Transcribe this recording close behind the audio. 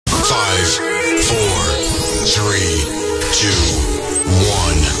5, 4, 3, 2,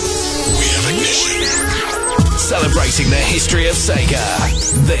 1. We have ignition. Celebrating the history of Sega.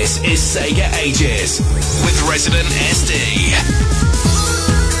 This is Sega Ages with Resident SD.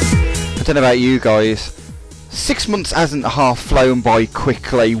 I don't know about you guys. 6 months hasn't half flown by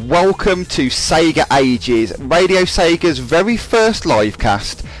quickly. Welcome to Sega Ages, Radio Sega's very first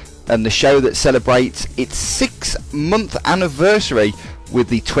livecast, and the show that celebrates its 6-month anniversary with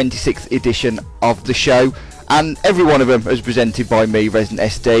the 26th edition of the show. And every one of them is presented by me, Resident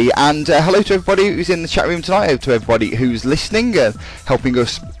SD. And hello to everybody who's in the chat room tonight, hello to everybody who's listening, helping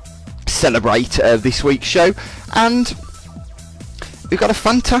us celebrate this week's show. And we've got a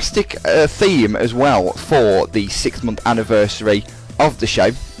fantastic theme as well for the 6-month anniversary of the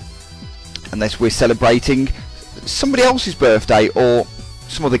show. Unless we're celebrating somebody else's birthday or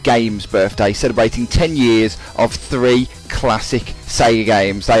some other game's birthday, celebrating 10 years of 3 classic Sega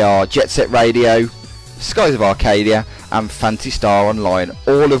games. They are Jet Set Radio, Skies of Arcadia and Phantasy Star Online,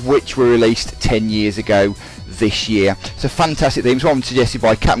 all of which were released 10 years ago this year. It's a fantastic theme. It's one suggested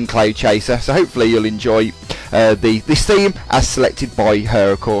by Captain Cloud Chaser, so hopefully you'll enjoy this theme as selected by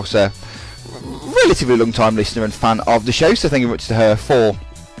her, of course, a relatively long time listener and fan of the show, so thank you very much to her for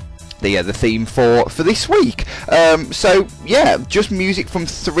the theme for this week. So yeah, just music from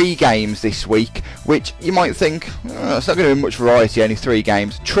 3 games this week, which you might think it's not going to be much variety, only 3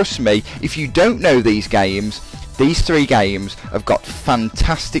 games. Trust me, if you don't know these games, these 3 games have got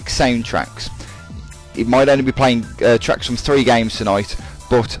fantastic soundtracks. It might only be playing tracks from 3 games tonight,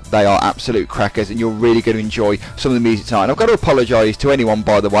 but they are absolute crackers, and you're really going to enjoy some of the music tonight. And I've got to apologise to anyone,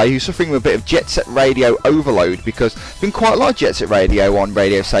 by the way, who's suffering with a bit of Jet Set Radio overload, because there's been quite a lot of Jet Set Radio on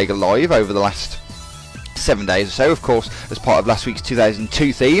Radio Sega Live over the last 7 days or so. Of course, as part of last week's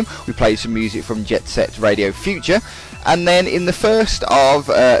 2002 theme, we played some music from Jet Set Radio Future, and then in the first of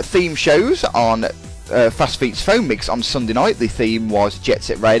theme shows on Fast Feet's Phone Mix on Sunday night, the theme was Jet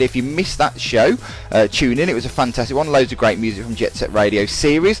Set Radio. If you missed that show, tune in. It was a fantastic one. Loads of great music from Jet Set Radio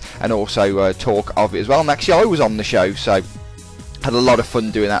series, and also talk of it as well. And actually, I was on the show, so had a lot of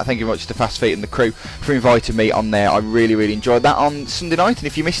fun doing that. Thank you very much to Fast Feet and the crew for inviting me on there. I really enjoyed that on Sunday night, and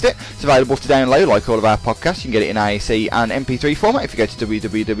if you missed it, it's available to download like all of our podcasts. You can get it in AAC and MP3 format. If you go to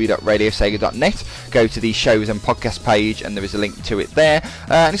www.radiosega.net, go to the shows and podcast page, and there is a link to it there,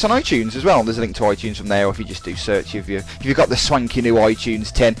 and it's on iTunes as well. There's a link to iTunes from there, or if you just do search, if you've got the swanky new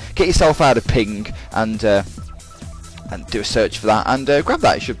iTunes 10, get yourself out of Ping and do a search for that and grab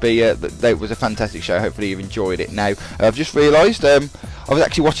that. It should be that was a fantastic show. Hopefully you've enjoyed it. Now I've just realised I was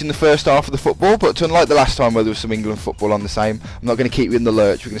actually watching the first half of the football, but unlike the last time where there was some England football on the same, I'm not going to keep you in the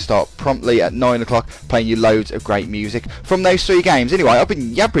lurch. We're going to start promptly at 9 o'clock playing you loads of great music from those 3 games. Anyway, I've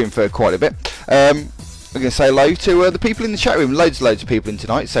been yabbering for quite a bit. We're going to say hello to the people in the chat room. Loads of people in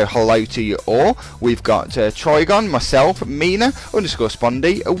tonight, so hello to you all. We've got Trigon, myself, Mina,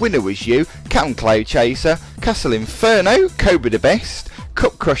 _Spondy, A Winner Was You, Captain Cloud Chaser, Castle Inferno, Cobra the Best,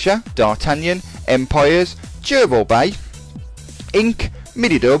 Cup Crusher, D'Artagnan, Empires, Gerbil Bay, Ink,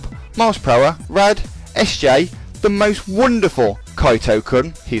 Mididub, Mars Prower, Rad, SJ, the most wonderful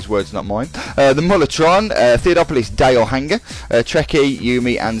Kaito-kun, his words not mine, the Mullatron, Theodopolis Dale Hanger, Trekkie,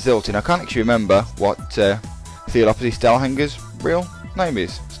 Yumi and Zilton. I can't actually remember what Theodopolis Dale Hanger's real name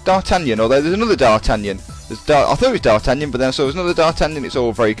is. It's D'Artagnan, although there's another D'Artagnan. I thought it was D'Artagnan, but then I saw there's another D'Artagnan. It's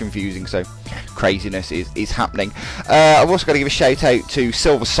all very confusing, so craziness is happening. I've also got to give a shout out to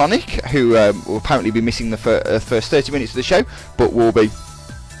Silver Sonic, who will apparently be missing the first 30 minutes of the show, but will be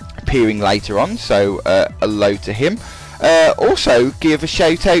appearing later on, so hello to him. Also give a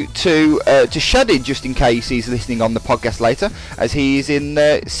shout out to Shadid, just in case he's listening on the podcast later, as he is in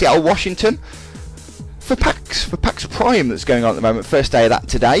Seattle, Washington for PAX Prime that's going on at the moment. First day of that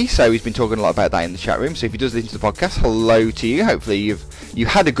today, so he's been talking a lot about that in the chat room. So if he does listen to the podcast, hello to you. Hopefully you've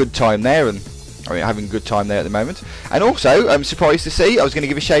had a good time there, and having a good time there at the moment. And also, I'm surprised to see, I was going to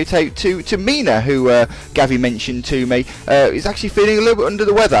give a shout out to Mina, who Gavi mentioned to me, is actually feeling a little bit under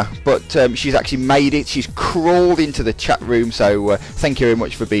the weather, but she's actually made it. She's crawled into the chat room, so thank you very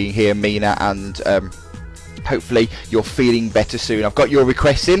much for being here, Mina, and hopefully you're feeling better soon. I've got your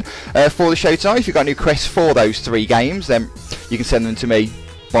requests in for the show tonight. If you've got any requests for those 3 games, then you can send them to me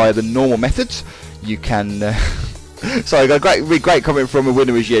via the normal methods. You can sorry, I got a great comment from A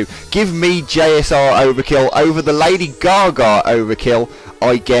Winner Was You. Give me JSR Overkill over the Lady Gaga Overkill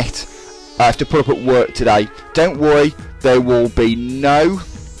I have to put up at work today. Don't worry, there will be no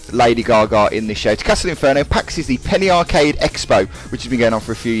Lady Gaga in this show. To Castle Inferno, PAX is the Penny Arcade Expo, which has been going on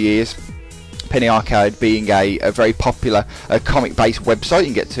for a few years. Penny Arcade being a very popular comic-based website. You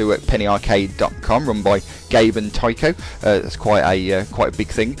can get to pennyarcade.com, run by Gabe and Tycho. That's quite a big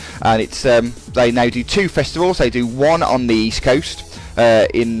thing, and it's they now do 2 festivals. They do one on the East Coast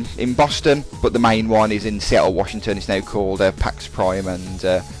in Boston, but the main one is in Seattle, Washington. It's now called PAX Prime, and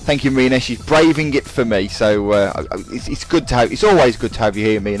thank you, Mina. She's braving it for me, so it's good to have. It's always good to have you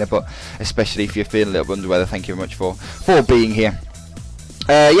here, Mina, but especially if you're feeling a little bit under weather. Thank you very much for being here.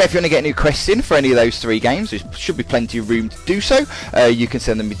 Yeah, if you want to get any requests in for any of those 3 games, there should be plenty of room to do so. You can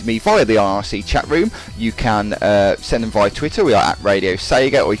send them to me via the IRC chat room. You can send them via Twitter. We are at Radio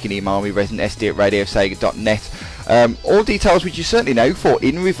Sega, or you can email me residentsd@radiosega.net. All details which you certainly know for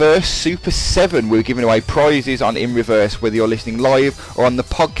In Reverse Super 7. We're giving away prizes on In Reverse, whether you're listening live or on the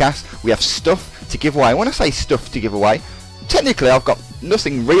podcast. We have stuff to give away. When I say stuff to give away, technically I've got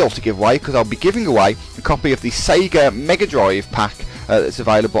nothing real to give away, because I'll be giving away a copy of the Sega Mega Drive pack that's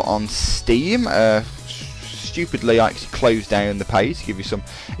available on Steam. Stupidly, I actually closed down the page to give you some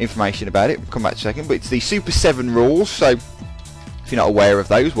information about it. We'll come back to a second, but it's the Super 7 rules, so if you're not aware of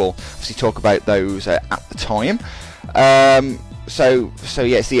those, we'll obviously talk about those at the time. So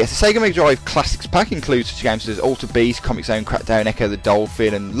yeah, it's the Sega Mega Drive Classics pack. Includes such games as Alter Beast, Comic Zone, Crackdown, Echo the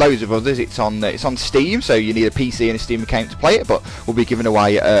Dolphin, and loads of others. It's on Steam, so you need a PC and a Steam account to play it, but we'll be giving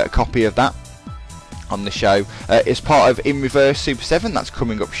away a copy of that on the show as part of In Reverse Super 7. That's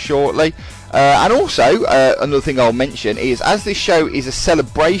coming up shortly. And also, another thing I'll mention is, as this show is a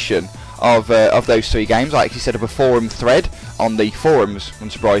celebration of those 3 games, I actually set up a forum thread on the forums.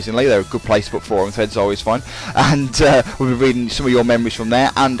 Unsurprisingly, they're a good place to put forum threads, always fun, and we'll be reading some of your memories from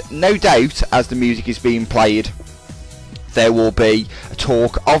there. And no doubt, as the music is being played, there will be a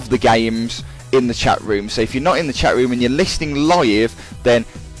talk of the games in the chat room. So if you're not in the chat room and you're listening live, then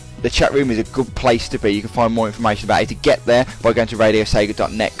the chat room is a good place to be. You can find more information about it to get there by going to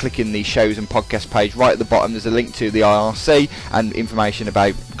radiosega.net, clicking the shows and podcast page. Right at the bottom there's a link to the IRC and information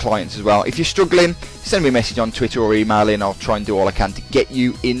about clients as well. If you're struggling, send me a message on Twitter or email in. I'll try and do all I can to get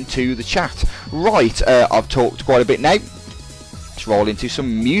you into the chat. Right, I've talked quite a bit now. Let's roll into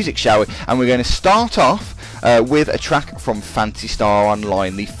some music, shall we? And we're going to start off with a track from Phantasy Star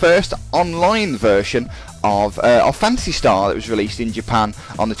Online, the first online version of Phantasy Star that was released in Japan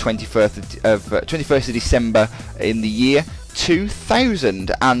on the 21st of December in the year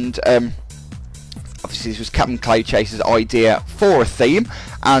 2000. And obviously this was Captain Cloud Chaser's idea for a theme,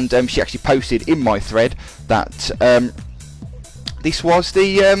 and she actually posted in my thread that this was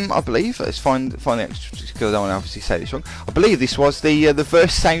the I believe, let's find the extra, because I don't want to obviously say this wrong. I believe this was the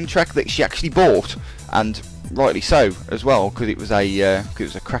first soundtrack that she actually bought, and rightly so as well, because it was a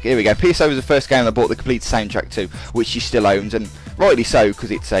crack. Here we go. PSO was the first game I bought the complete soundtrack to, which she still owns, and rightly so, because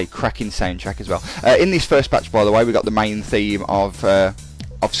it's a cracking soundtrack as well. In this first batch, by the way, we got the main theme of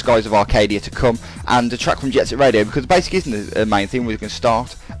Skies of Arcadia to come, and a track from Jet Set Radio, because basically isn't the main theme. We're going to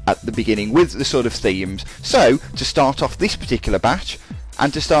start at the beginning with the sort of themes. So to start off this particular batch,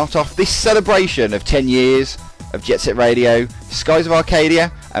 and to start off this celebration of 10 years of Jet Set Radio, Skies of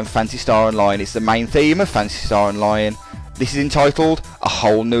Arcadia and Phantasy Star Online, it's the main theme of Phantasy Star Online. This is entitled A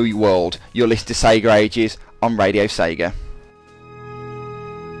Whole New World. You're listening to Sega Ages on Radio Sega.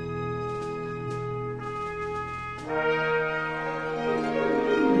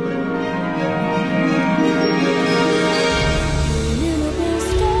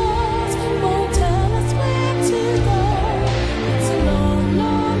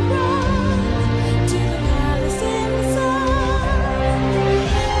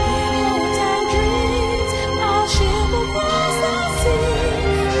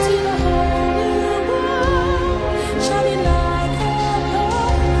 Shall we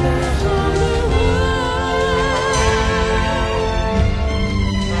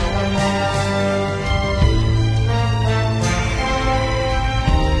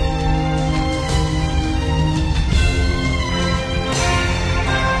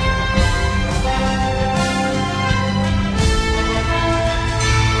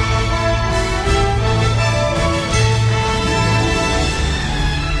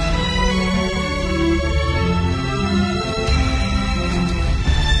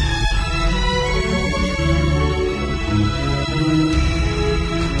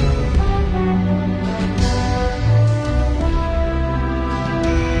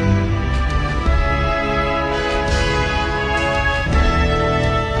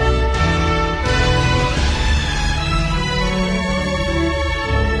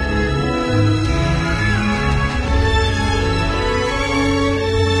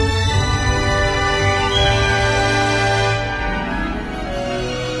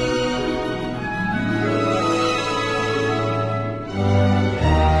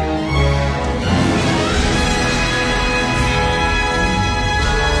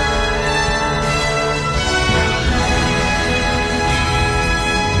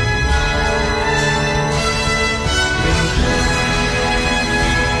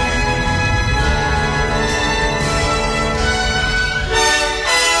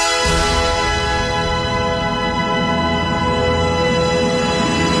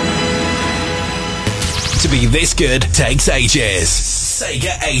To be this good takes ages.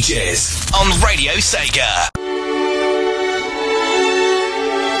 Sega Ages on Radio Sega.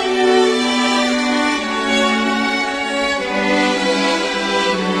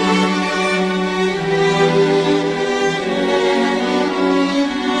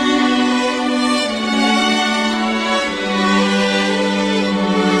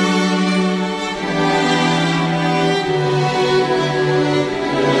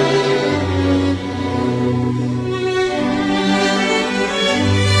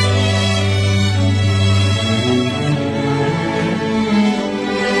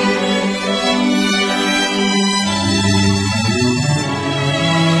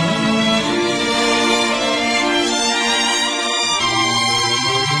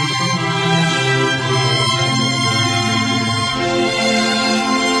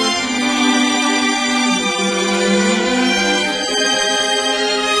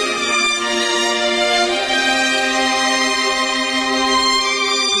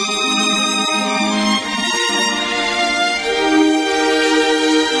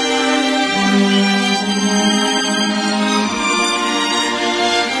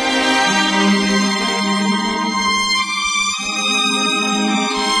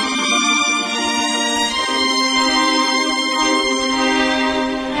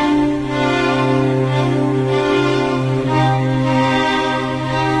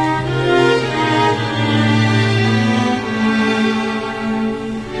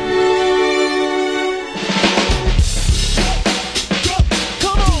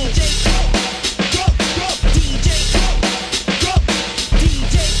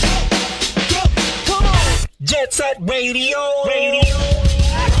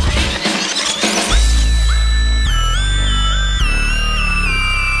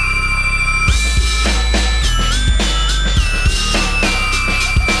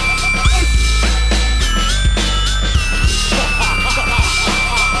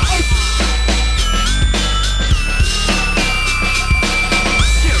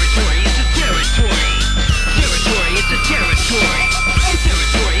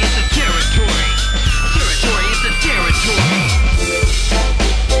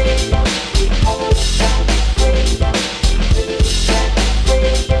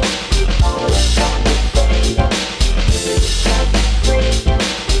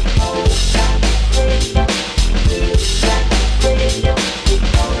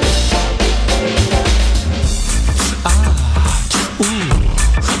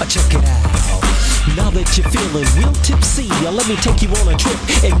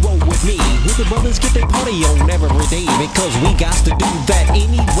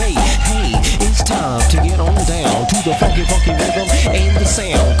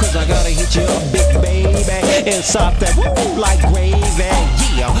 Stop that woo like gravy,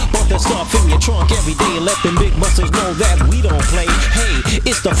 yeah. Bought the stuff in your trunk every day and let them big busters know that we don't play. Hey,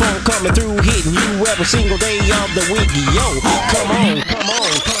 it's the phone coming through, hitting you every single day of the week. Yo, come on, come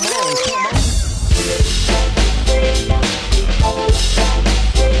on, come on, come on.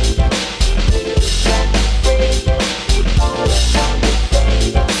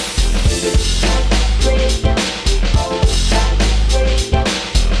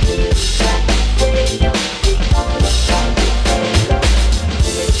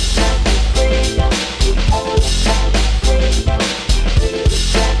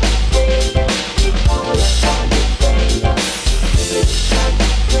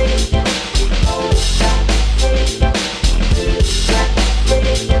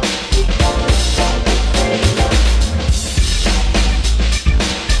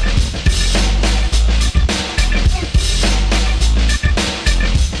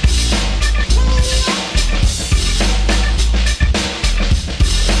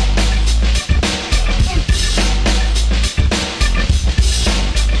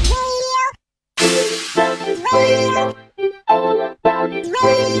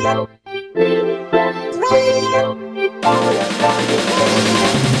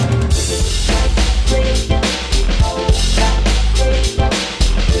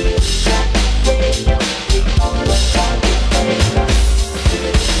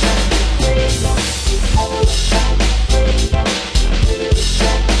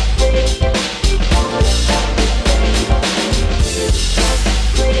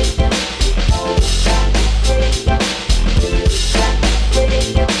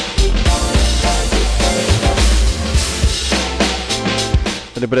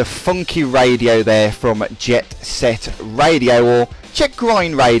 of funky radio there from Jet Set Radio, or Jet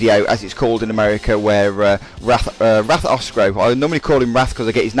Grind Radio as it's called in America, where Rath Oscro, I normally call him Rath because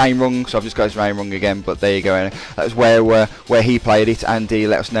I get his name wrong, so I've just got his name wrong again, but there you go. That's where he played it, and he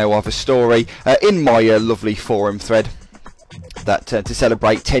let us know of a story in my lovely forum thread that to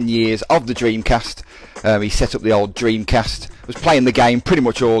celebrate 10 years of the Dreamcast, he set up the old Dreamcast, was playing the game pretty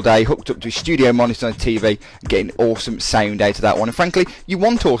much all day, hooked up to his studio monitor on TV, getting awesome sound out of that one. And frankly, you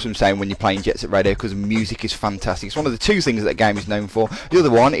want awesome sound when you're playing Jet Set Radio because the music is fantastic. It's one of the two things that the game is known for. The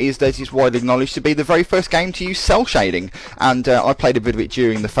other one is that it's widely acknowledged to be the very first game to use cell shading, and I played a bit of it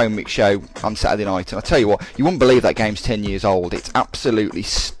during the Phone Mix show on Saturday night, and I tell you what, you wouldn't believe that game's 10 years old. It's absolutely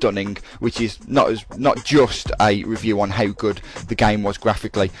stunning, which is not just a review on how good the game was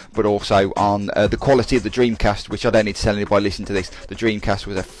graphically, but also on the quality of the Dreamcast, which I don't need to tell anybody listening to this. The Dreamcast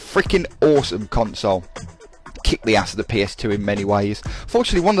was a freaking awesome console. Kicked the ass of the PS2 in many ways.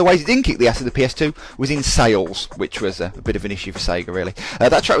 Fortunately, one of the ways it didn't kick the ass of the PS2 was in sales, which was a bit of an issue for Sega, really.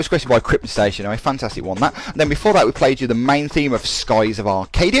 That track was requested by Krypton Station, a fantastic one, that. And then before that, we played you the main theme of Skies of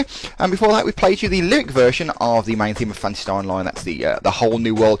Arcadia, and before that, we played you the lyric version of the main theme of Phantasy Star Online. That's the Whole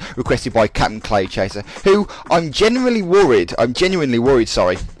New World, requested by Captain Clay Chaser, who I'm genuinely worried,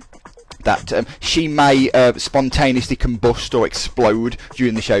 that she may spontaneously combust or explode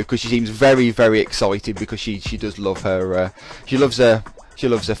during the show, because she seems very, very excited, because she does love her she loves her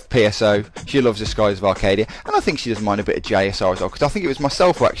PSO, she loves the Skies of Arcadia, and I think she doesn't mind a bit of JSR as well, because I think it was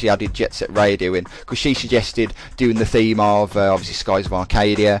myself who actually added Jet Set Radio in, because she suggested doing the theme of obviously Skies of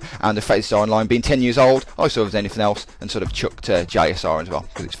Arcadia and the Phantasy Star Online being 10 years old. I saw if there's anything else and sort of chucked JSR as well,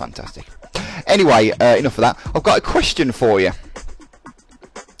 because it's fantastic. Anyway, enough of that. I've got a question for you.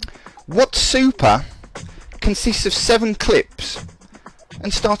 What super consists of 7 clips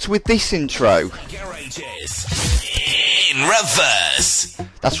and starts with this intro? Garages in reverse.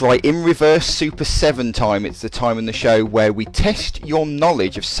 That's right, in reverse Super 7 time. It's the time in the show where we test your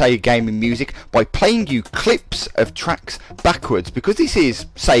knowledge of Sega gaming music by playing you clips of tracks backwards, because this is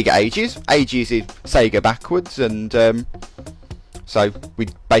Sega Ages. Ages is Sega backwards, and so we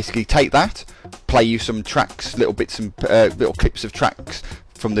basically take that, play you some tracks, little bits and little clips of tracks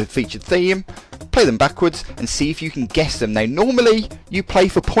from the featured theme, play them backwards and see if you can guess them. Now normally you play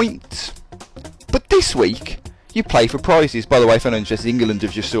for points, but this week you play for prizes. By the way, if anyone's interested, England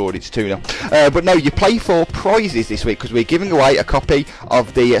have just scored, it's 2-0. But no, you play for prizes this week, because we're giving away a copy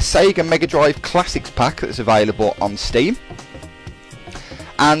of the Sega Mega Drive Classics pack that's available on Steam.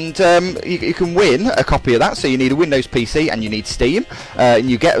 And you can win a copy of that, so you need a Windows PC and you need Steam. And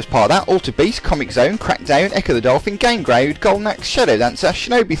you get, as part of that, Alter Beast, Comic Zone, Crackdown, Echo the Dolphin, Game Ground, Golden Axe, Shadow Dancer,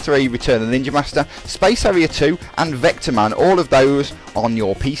 Shinobi 3, Return of the Ninja Master, Space Harrier 2 and Vector Man, all of those on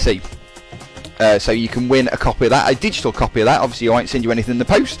your PC. So you can win a copy of that, a digital copy of that. Obviously I won't send you anything in the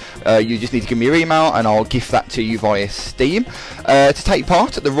post, you just need to give me your email and I'll gift that to you via Steam. To take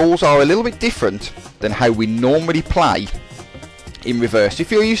part, the rules are a little bit different than how we normally play in reverse.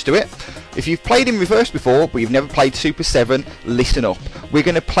 If you're used to it, if you've played in reverse before but you've never played Super 7, listen up. We're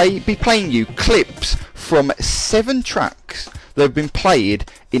going to be playing you clips from 7 tracks that have been played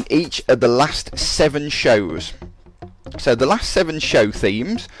in each of the last 7 shows. So the last 7 show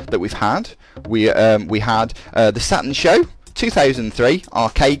themes that we've had, we had the Saturn Show, 2003,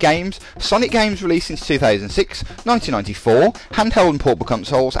 arcade games, Sonic games released since 2006, 1994, handheld and portable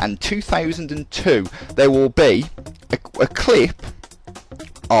consoles, and 2002. There will be a clip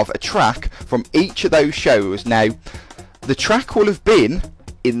of a track from each of those shows. Now, the track will have been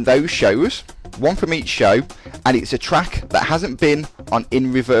in those shows, one from each show, and it's a track that hasn't been on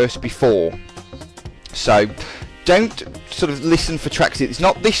In Reverse before. So don't sort of listen for tracks. It's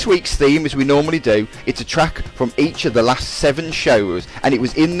not this week's theme as we normally do. It's a track from each of the last 7 shows, and it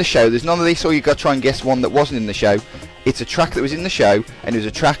was in the show. There's none of this, or you've got to try and guess one that wasn't in the show. It's a track that was in the show, and it was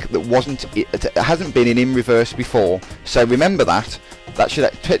a track that it hasn't been in Reverse before. So remember that. That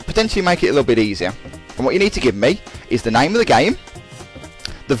should potentially make it a little bit easier. And what you need to give me is the name of the game,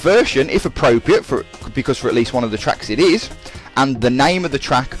 the version, if appropriate, because for at least one of the tracks it is, and the name of the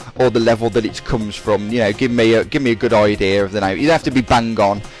track or the level that it comes from. You know, give me a good idea of the name. You don't have to be bang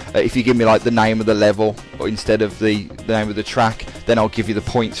on. If you give me like the name of the level or instead of the name of the track, then I'll give you the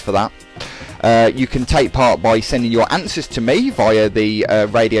points for that. You can take part by sending your answers to me via the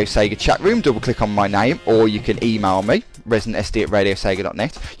Radio Sega chat room. Double click on my name, or you can email me,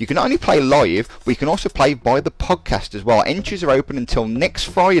 residentsd@radiosega.net. You can not only play live, but you can also play by the podcast as well. Entries are open until next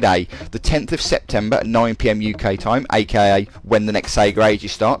Friday, the 10th of September at 9 PM UK time, aka when the next Sega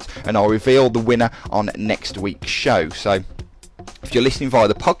Ages starts, and I'll reveal the winner on next week's show. So if If you're listening via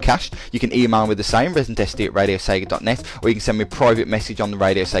the podcast, you can email me with the same, residentsd@radiosega.net, or you can send me a private message on the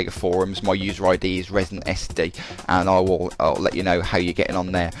Radio Sega forums. My user ID is residentsd, and I'll let you know how you're getting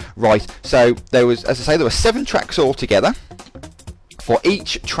on there. Right, so there was, as I say, there were 7 tracks altogether. For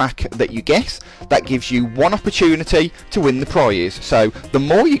each track that you guess, that gives you 1 opportunity to win the prize. So the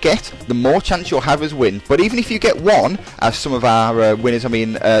more you get, the more chance you'll have as win. But even if you get 1, as some of our winners, I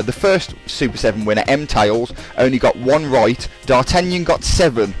mean, the first Super 7 winner, M-Tails, only got 1 right. D'Artagnan got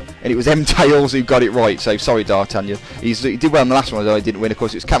 7, and it was M-Tails who got it right. So sorry, D'Artagnan. He did well in the last one, although he didn't win. Of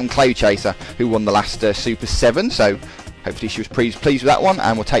course, it was Captain Cloud Chaser who won the last Super 7. So hopefully she was pleased with that one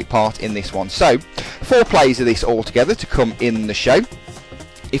and will take part in this one. So 4 plays of this all together to come in the show.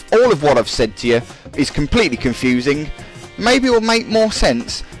 If all of what I've said to you is completely confusing, maybe it will make more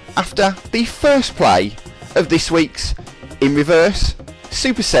sense after the first play of this week's In Reverse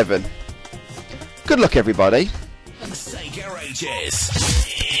Super 7. Good luck, everybody. Sega Ages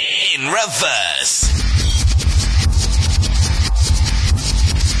in Reverse.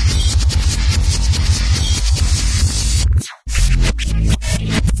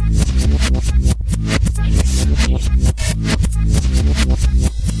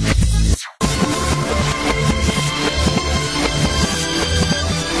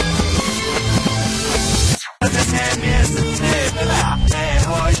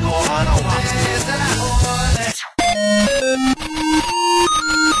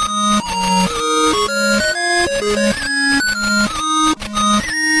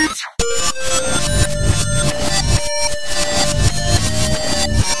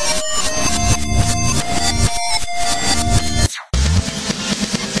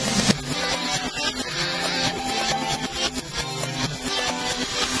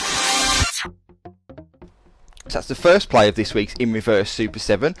 So that's the first play of this week's In Reverse Super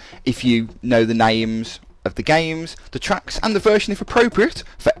 7. If you know the names of the games, the tracks and the version if appropriate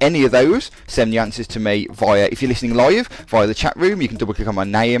for any of those, send the answers to me via, if you're listening live, via the chat room. You can double click on my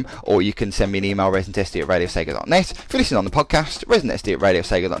name, or you can send me an email, residentsd@radiosega.net. If you're listening on the podcast,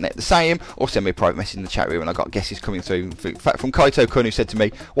 residentsd@radiosega.net the same, or send me a private message in the chat room. And I got guesses coming through, in fact, from Kaito Kun, who said to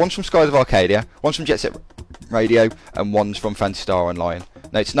me, one's from Skies of Arcadia, one's from Jet Set Radio, and one's from Phantasy Star Online.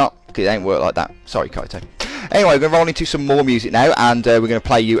 No, it's not, because it ain't work like that. Sorry, Kaito. Anyway, we're going to roll into some more music now, and we're going to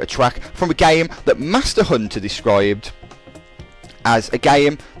play you a track from a game that Master Hunter described as a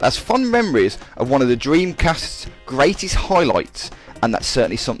game that has fond memories of one of the Dreamcast's greatest highlights, and that's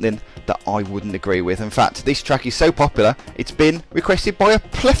certainly something that I wouldn't agree with. In fact, this track is so popular, it's been requested by a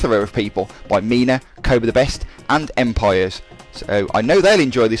plethora of people, by Mina, Cobra the Best, and Empires. So I know they'll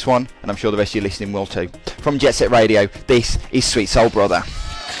enjoy this one, and I'm sure the rest of you listening will too. From Jet Set Radio, this is Sweet Soul Brother. Sweet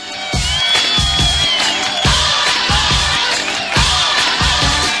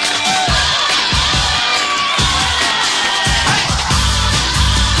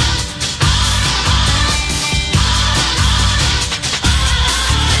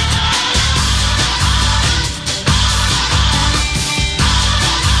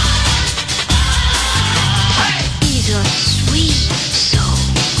soul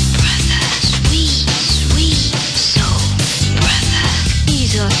brother.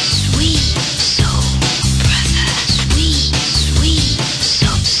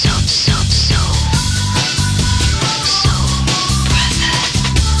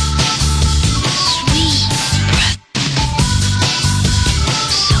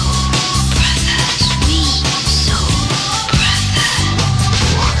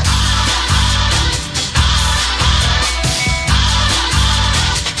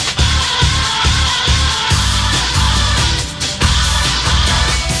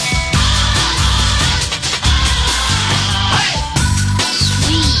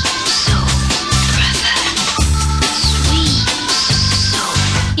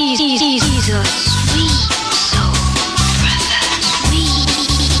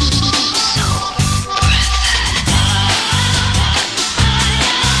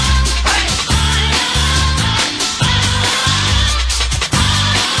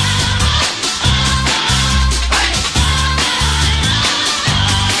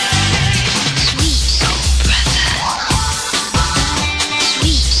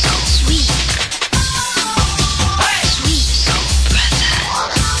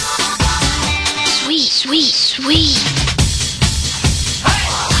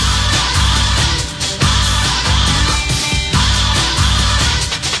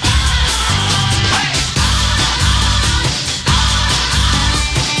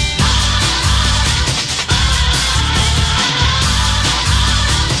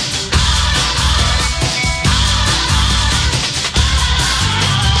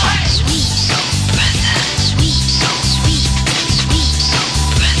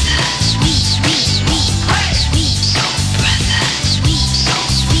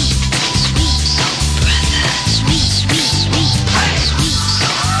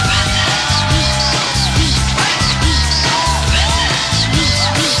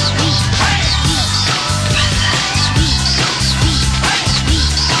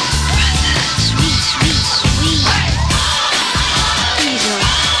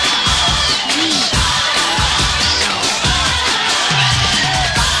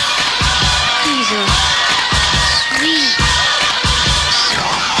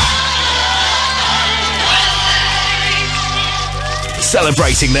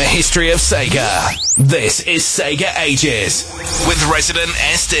 celebrating the history of Sega. This is Sega Ages with Resident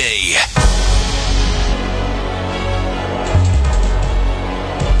SD.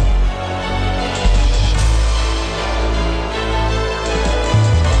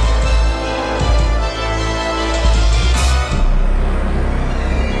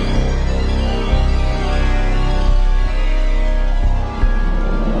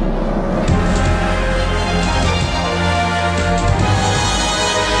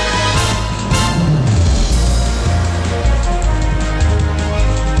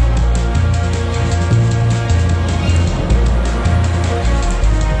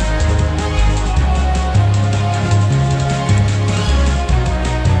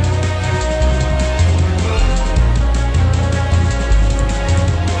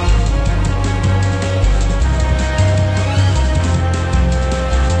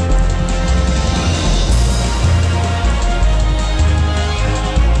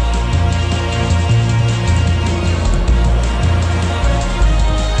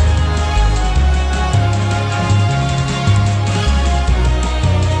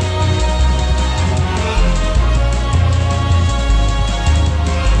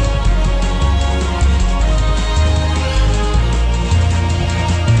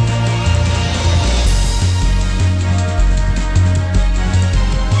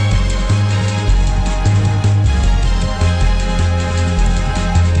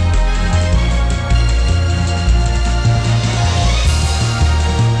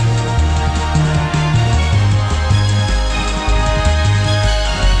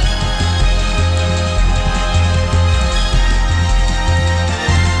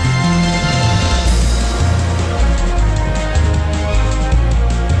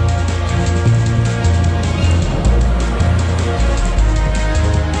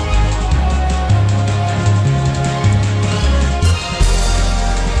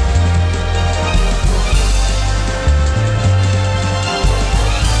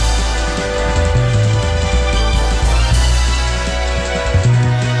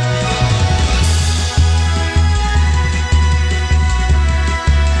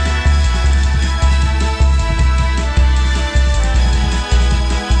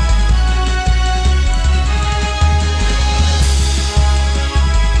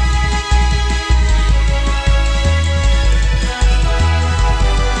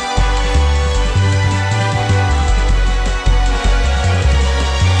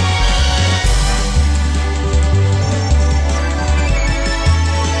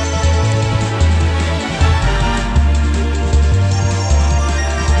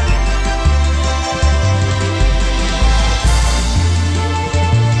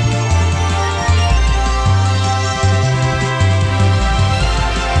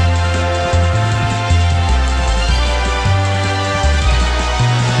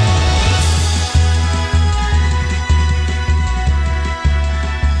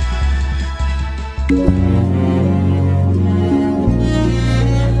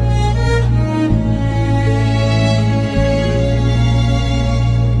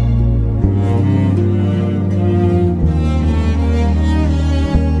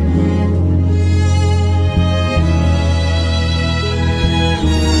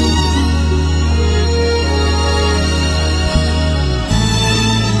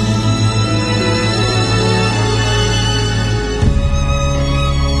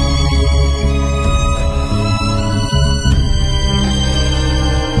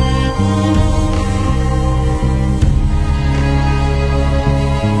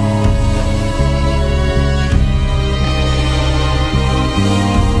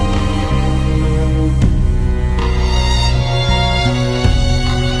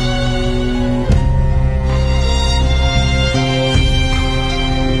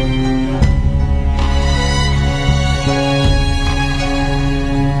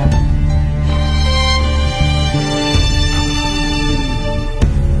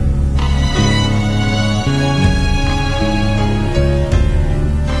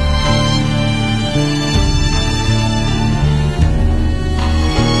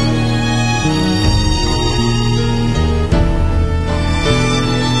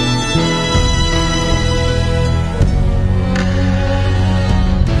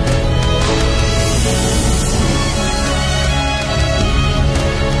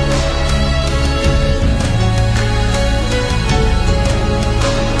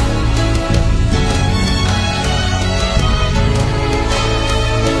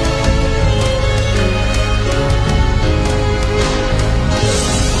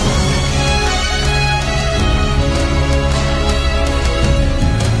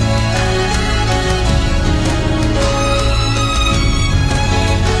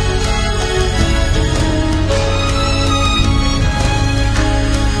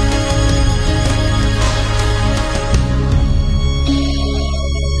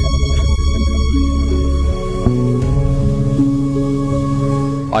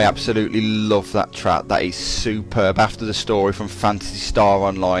 I absolutely love that track. That is superb. After the Story from Phantasy Star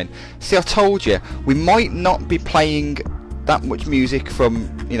Online. See, I told you, we might not be playing that much music from,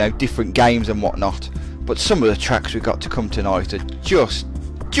 you know, different games and whatnot, but some of the tracks we got to come tonight are just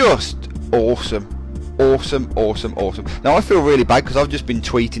awesome. Awesome. Now I feel really bad because I've just been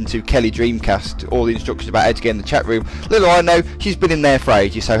tweeting to Kelly Dreamcast all the instructions about how to get in the chat room. Little I know, she's been in there for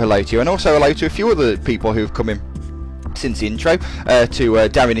ages, so hello to you. And also hello to a few other people who've come in since the intro, to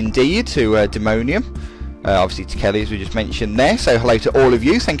Darren Indeed, to Demonium, obviously to Kelly, as we just mentioned there. So hello to all of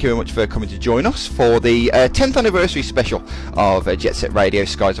you. Thank you very much for coming to join us for the 10th anniversary special of Jet Set Radio,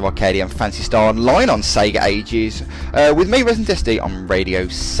 Skies of Arcadia and Phantasy Star Online on Sega Ages, with me, Resident SD, on Radio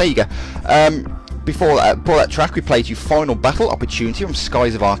Sega. Before that track, we played you Final Battle Opportunity from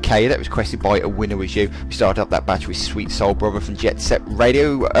Skies of Arcadia. That was requested by A Winner Was You. We started up that batch with Sweet Soul Brother from Jet Set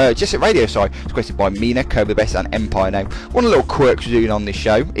Radio, requested by Mina, Cobra Best and Empire Now. One of the little quirks we're doing on this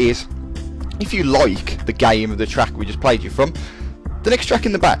show is, if you like the game of the track we just played you from, the next track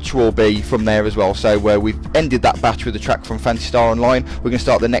in the batch will be from there as well. So we've ended that batch with the track from Phantasy Star Online. We're going to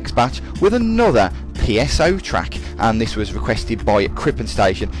start the next batch with another PSO track, and this was requested by Crippen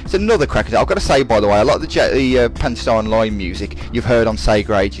Station. It's another cracker. I've got to say, by the way, a lot of the Phantasy Star Online music you've heard on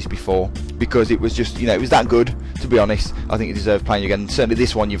Sega Ages before, because it was just, you know, it was that good, to be honest. I think it deserves playing again. Certainly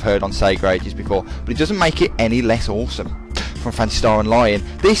this one you've heard on Sega Ages before, but it doesn't make it any less awesome. From Phantasy Star Online,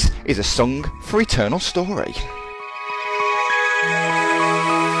 this is A Song for Eternal Story.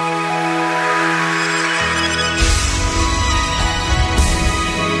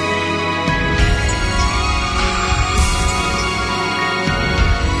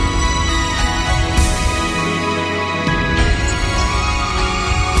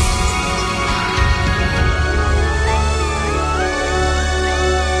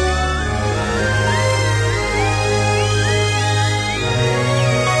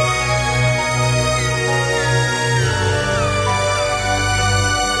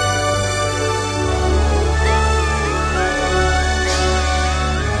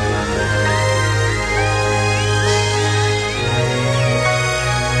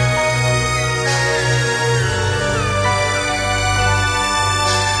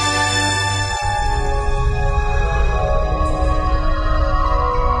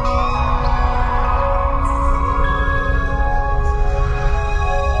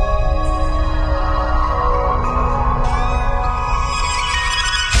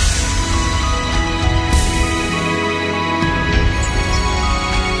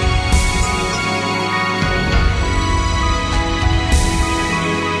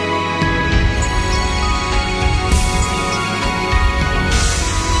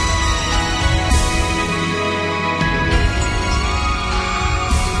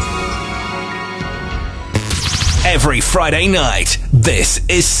 Every Friday night, this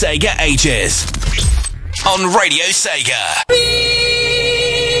is Sega Ages on Radio Sega.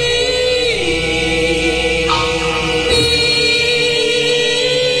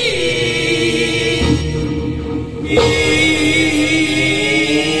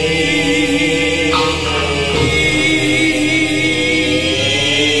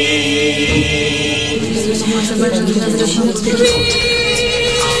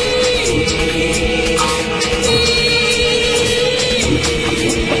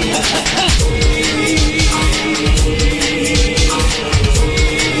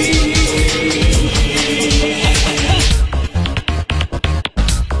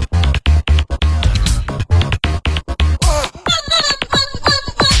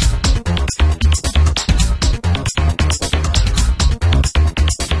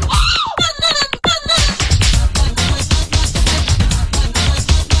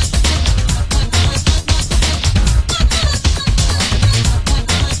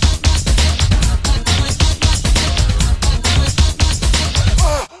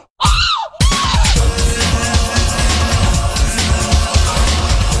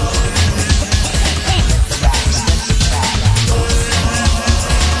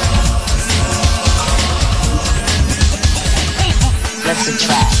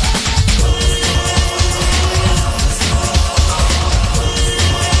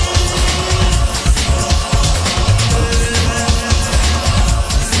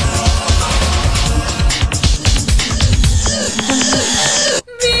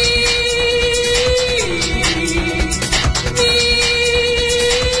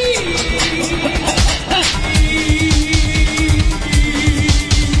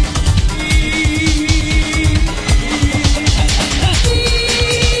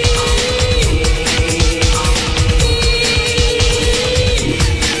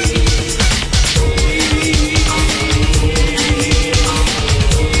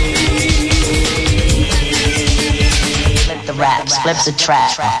 flips a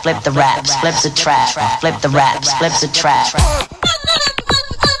track, flip the raps, flips a track, flip the raps, flips a track. Flip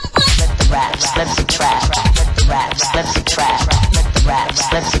the raps, flips a track, flip the raps, flips a track, flip the raps,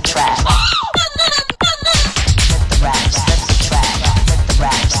 flips a track. Flip the raps, flips a track, flip the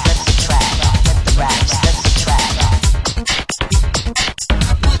raps, flips a track, flip the raps, flips a track.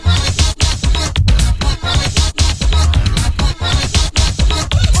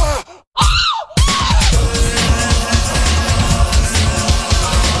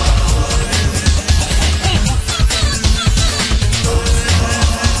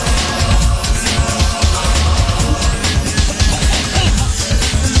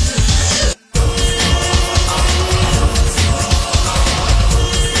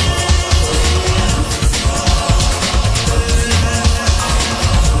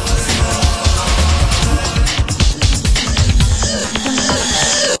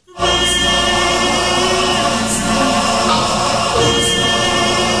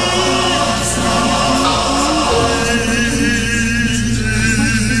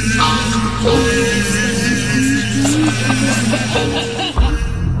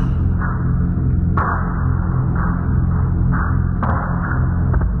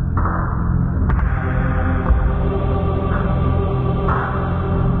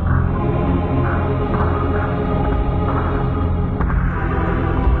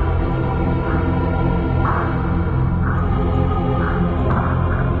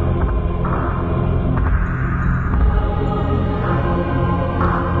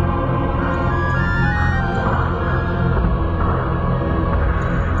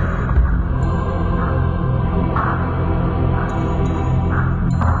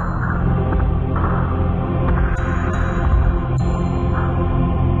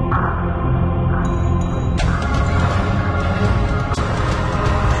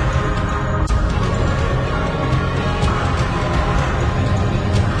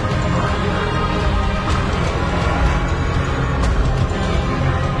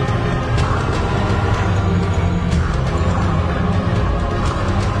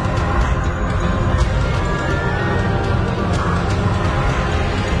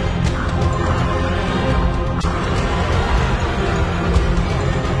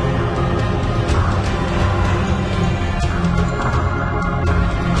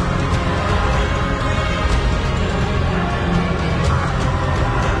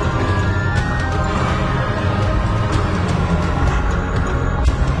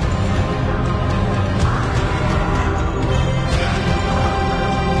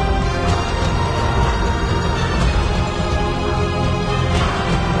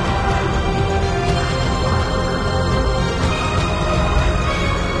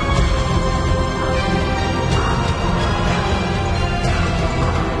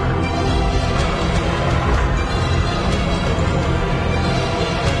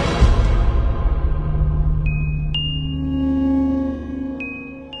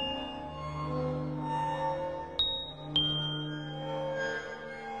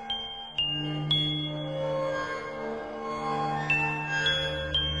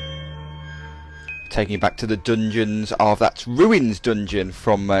 Taking you back to the dungeons of that's Ruins Dungeon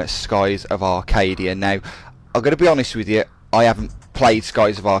from Skies of Arcadia. Now, I'm going to be honest with you, I haven't played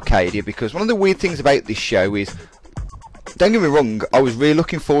Skies of Arcadia because one of the weird things about this show is, don't get me wrong, I was really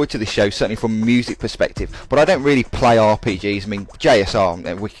looking forward to this show, certainly from a music perspective, but I don't really play RPGs. I mean,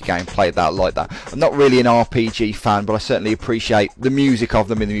 JSR, Wiki Game, played that like that. I'm not really an RPG fan, but I certainly appreciate the music of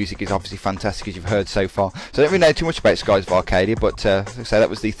them, and the music is obviously fantastic, as you've heard so far. So I don't really know too much about Skies of Arcadia, but so that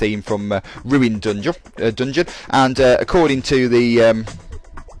was the theme from Ruin Dungeon, and according to the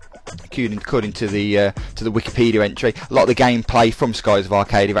Wikipedia entry, a lot of the gameplay from Skies of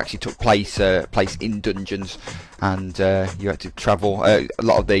Arcadia actually took place in dungeons, and you had to travel. A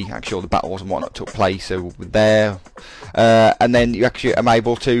lot of the battles and whatnot took place there, and then you actually am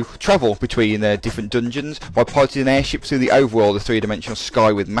able to travel between different dungeons by piloting an airship through the overworld, a three-dimensional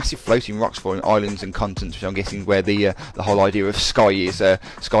sky with massive floating rocks forming islands and continents, which I'm guessing where the whole idea of skies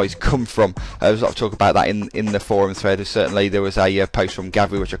come from. There's a lot of talk about that in the forum thread. Certainly there was a post from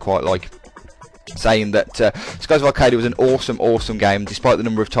Gavri which I quite like, saying that Skies of Arcadia was an awesome game. Despite the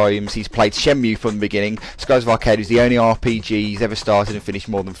number of times he's played Shenmue from the beginning, Skies of Arcadia is the only RPG he's ever started and finished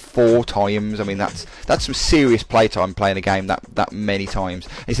more than 4 times. I mean, that's some serious playtime playing a game that many times.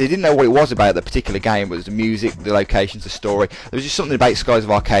 And he said he didn't know what it was about that particular game, but it was the music, the locations, the story. There was just something about Skies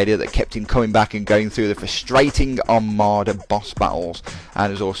of Arcadia that kept him coming back and going through the frustrating Armada boss battles.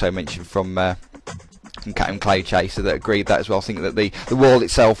 And it was also mentioned from from Cat and Cloud Chaser that agreed that as well. I think that the world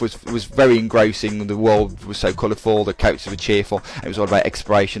itself was very engrossing. The world was so colourful, the characters were cheerful. It was all about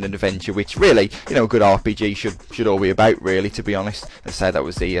exploration and adventure, which really, a good RPG should all be about, really, to be honest. And so that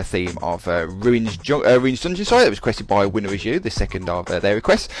was the theme of Ruins Dungeon. Sorry, that was requested by Winner Is You, the second of their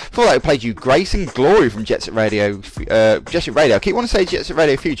requests. Before that, we played you Grace and Glory from Jet Set Radio. Jet Set Radio. I keep wanting to say Jet Set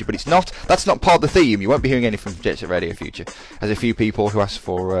Radio Future, but it's not. That's not part of the theme. You won't be hearing anything from Jet Set Radio Future. As a few people who asked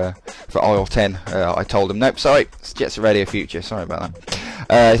for Isle 10, I told them, nope, sorry, it's Jet Set Radio Future. Sorry about that.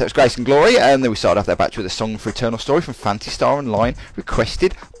 So that was Grace and Glory, and then we started off that batch with a song for Eternal Story from Phantasy Star Online,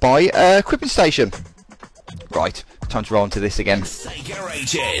 requested by Equipment Station. Right, time to roll into this again. Sega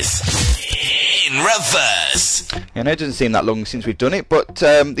Ages in reverse. I know it doesn't seem that long since we've done it, but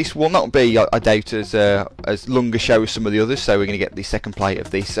this will not be, I doubt, as long a show as some of the others, so we're going to get the second play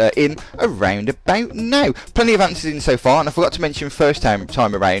of this in around about now. Plenty of answers in so far, and I forgot to mention first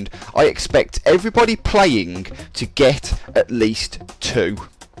time around, I expect everybody playing to get at least 2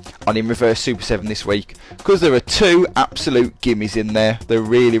 on In Reverse Super 7 this week, because there are 2 absolute gimmies in there. There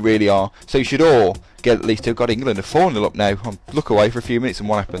really, really are. So you should all get at least 2. God, England are 4-0 up now. I'll look away for a few minutes and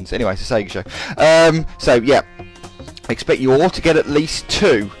what happens. Anyway, it's a Sega show. So yeah, I expect you all to get at least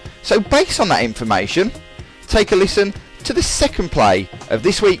 2. So based on that information, take a listen to the second play of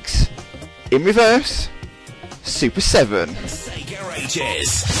this week's In Reverse Super 7. Sega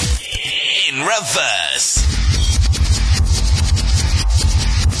Ages in reverse.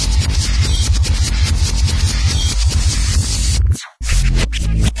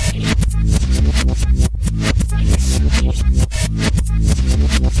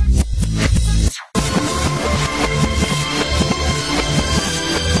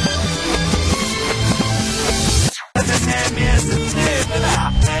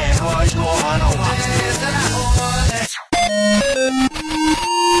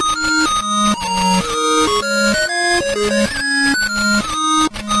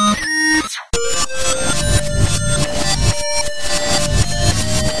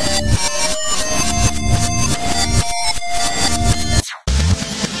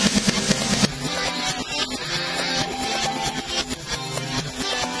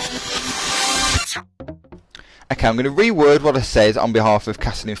 Okay, I'm going to reword what I said on behalf of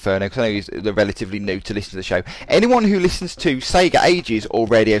Castle Inferno, because I know they're relatively new to listen to the show. Anyone who listens to Sega Ages or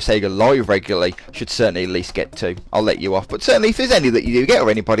Radio Sega Live regularly should certainly at least get 2. I'll let you off, but certainly if there's any that you do get, or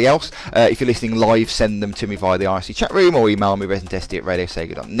anybody else, if you're listening live, send them to me via the IRC chat room, or email me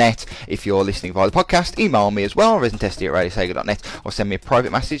residentsd@radiosega.net. If you're listening via the podcast, email me as well, residentsd@radiosega.net, or send me a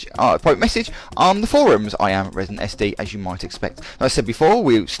private message on the forums. I am ResidentSD, as you might expect. As I said before,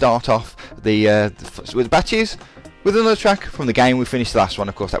 we'll start off with the batches with another track from the game we finished the last one.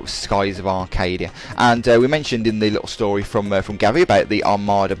 Of course, that was Skies of Arcadia, and we mentioned in the little story from Gavi about the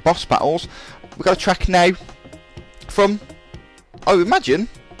Armada boss battles. We've got a track now from, I would imagine,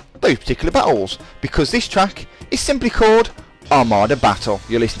 those particular battles, because this track is simply called Armada Battle.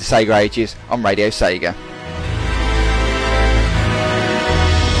 You're listening to Sega Ages on Radio Sega.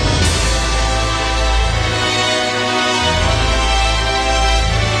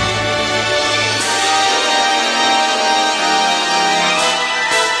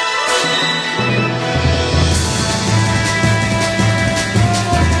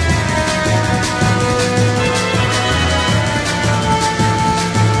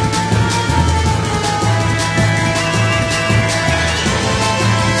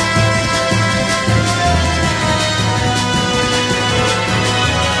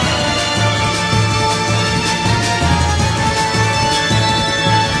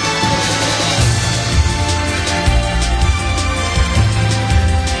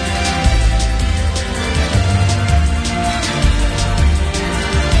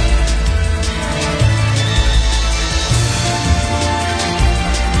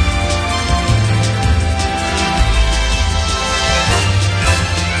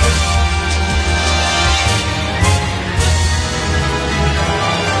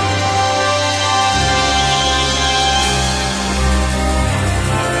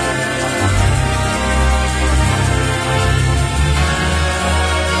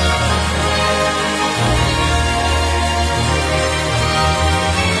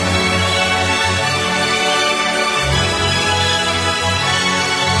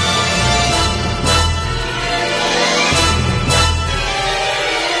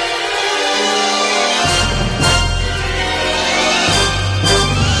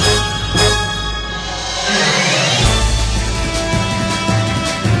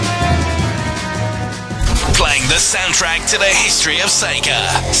 Soundtrack to the history of Sega.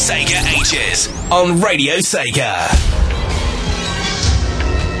 Sega Ages on Radio Sega.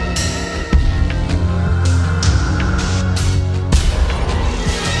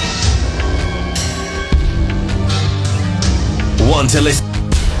 on to listen.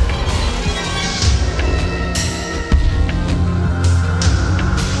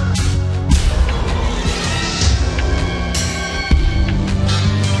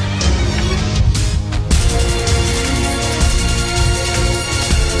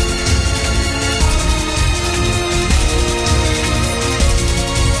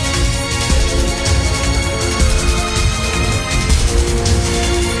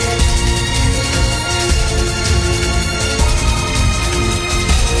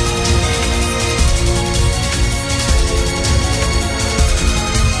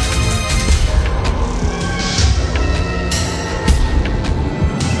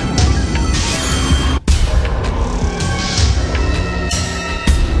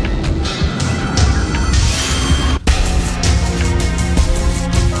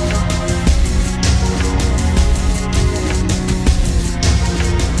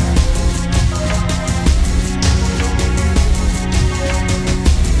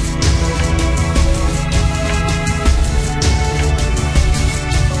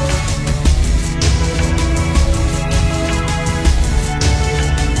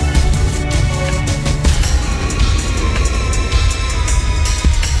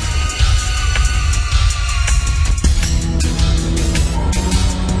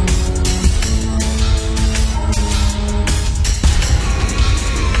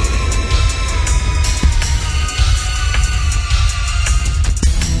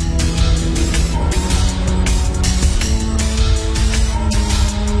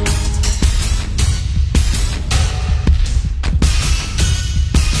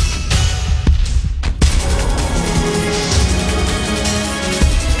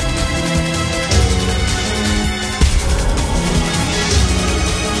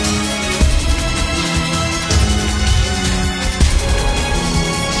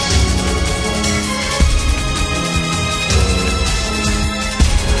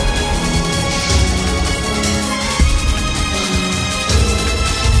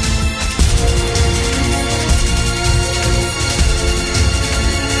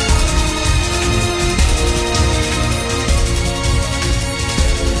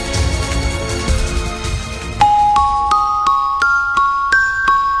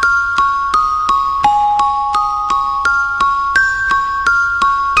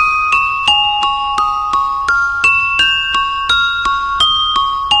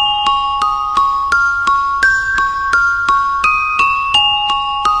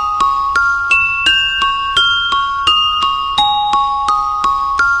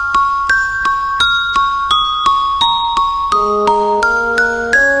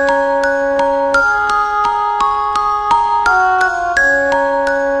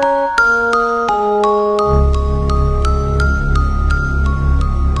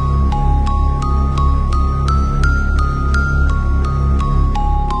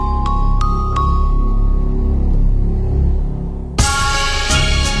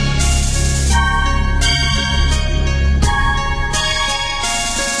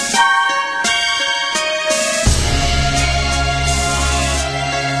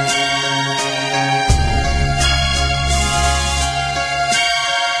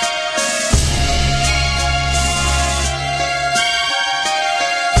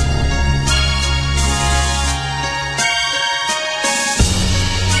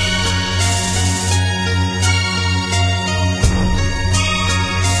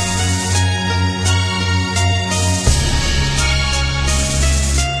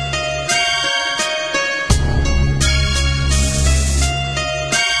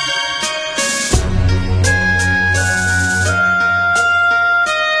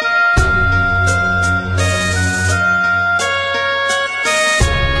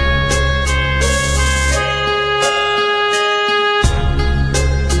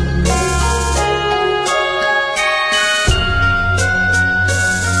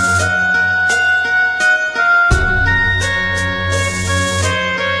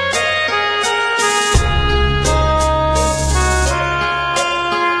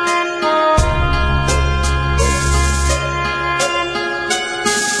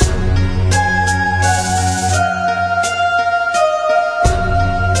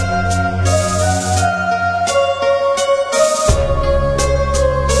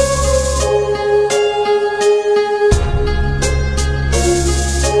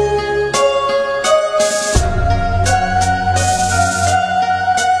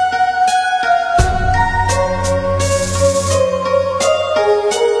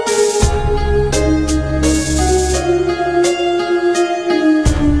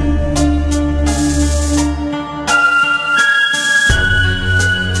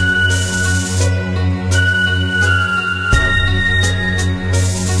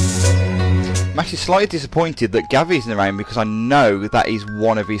 actually slightly disappointed that Gavi isn't around because I know that is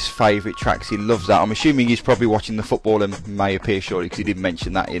one of his favourite tracks. He loves that. I'm assuming he's probably watching the football and may appear shortly because he did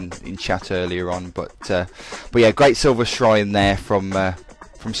mention that in chat earlier on. But yeah, great Silver Shrine there from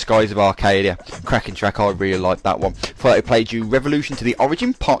Skies of Arcadia. Cracking track, I really like that one. Before I played you Revolution to the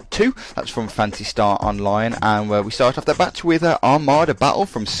Origin Part 2, that's from Phantasy Star Online, and we start off that batch with Armada Battle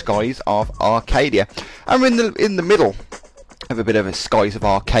from Skies of Arcadia. And we're in the middle of a bit of a Skies of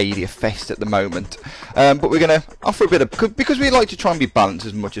Arcadia fest at the moment, but we're going to offer a bit of, because we like to try and be balanced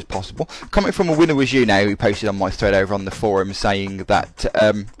as much as possible. Comment from A Winner Was You now, who posted on my thread over on the forum saying that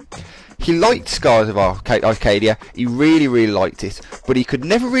he liked Skies of Arcadia, he really, really liked it, but he could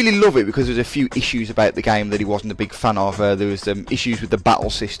never really love it because there was a few issues about the game that he wasn't a big fan of. There was issues with the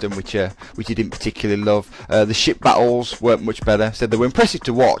battle system which he didn't particularly love. The ship battles weren't much better. Said they were impressive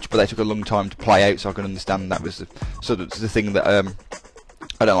to watch, but they took a long time to play out, so I can understand that was the thing that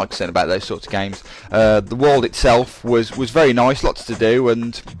I don't like saying about those sorts of games. The world itself was very nice, lots to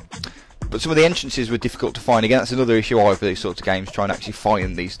do, but some of the entrances were difficult to find. Again, that's another issue I have with these sorts of games, trying to actually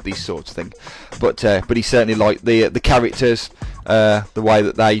find these sorts of things. But he certainly liked the characters, the way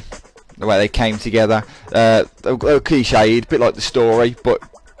they came together. They were cliched, a bit like the story, but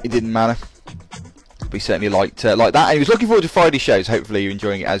it didn't matter. But he certainly liked that, and he was looking forward to Friday shows. Hopefully you're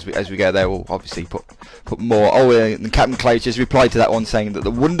enjoying it as we go there. We'll obviously put more. And Captain Clay just replied to that one saying that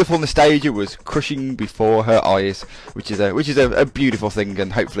the wonderful nostalgia was crushing before her eyes, which is a beautiful thing,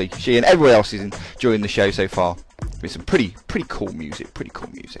 and hopefully she and everyone else is enjoying the show so far. With some pretty cool music.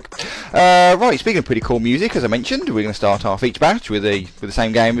 Right, speaking of pretty cool music, as I mentioned, we're going to start off each batch with the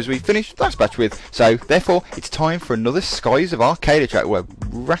same game as we finished last batch with. So therefore, it's time for another Skies of Arcadia track. We're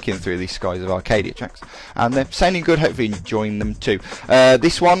racking through these Skies of Arcadia tracks, and they're sounding good. Hopefully, enjoying them too.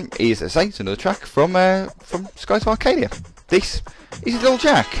 This one is, as I say, it's another track from Skies of Arcadia. This is Little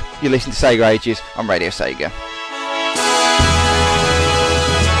Jack. You listen to Sega Ages on Radio Sega.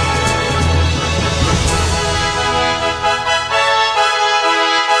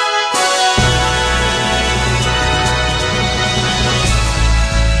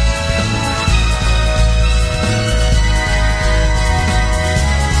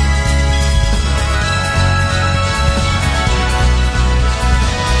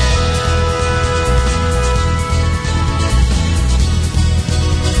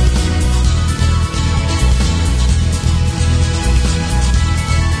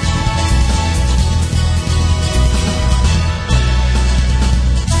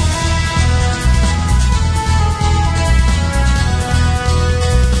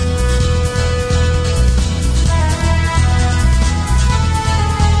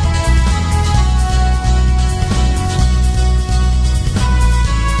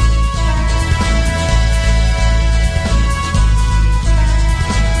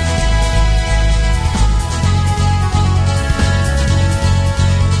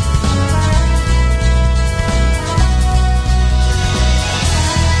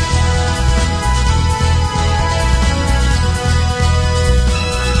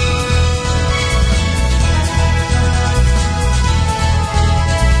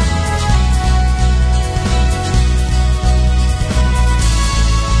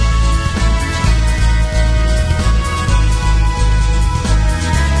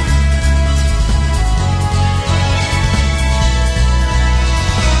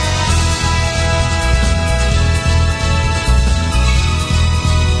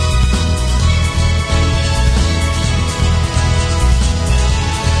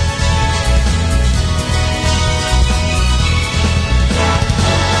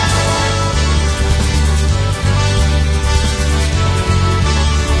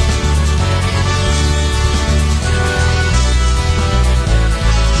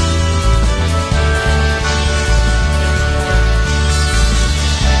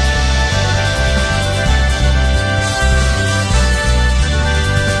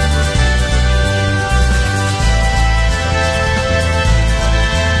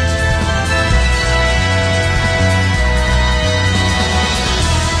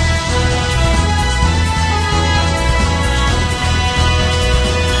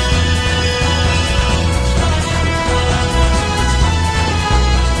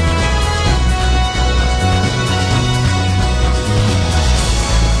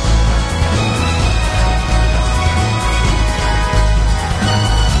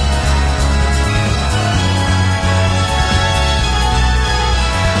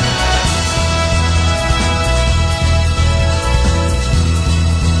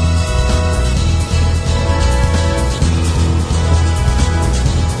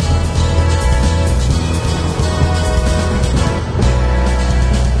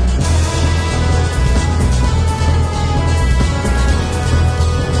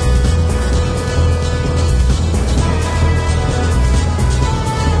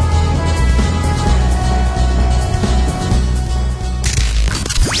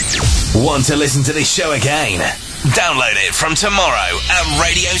 Want to listen to this show again? Download it from tomorrow at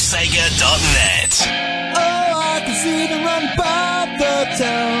radiosega.net. Oh, I can see them run by the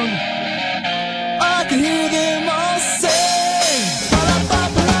town. I can hear them all say,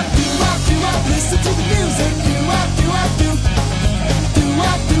 do-wop, listen to the music. Do-wop,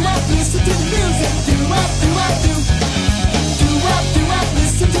 listen to the music. Do-wop,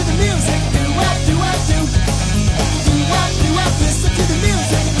 listen to the music. Do-wop, listen to the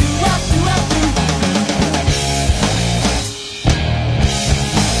music. Do-wop.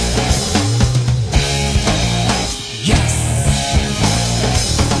 Yes.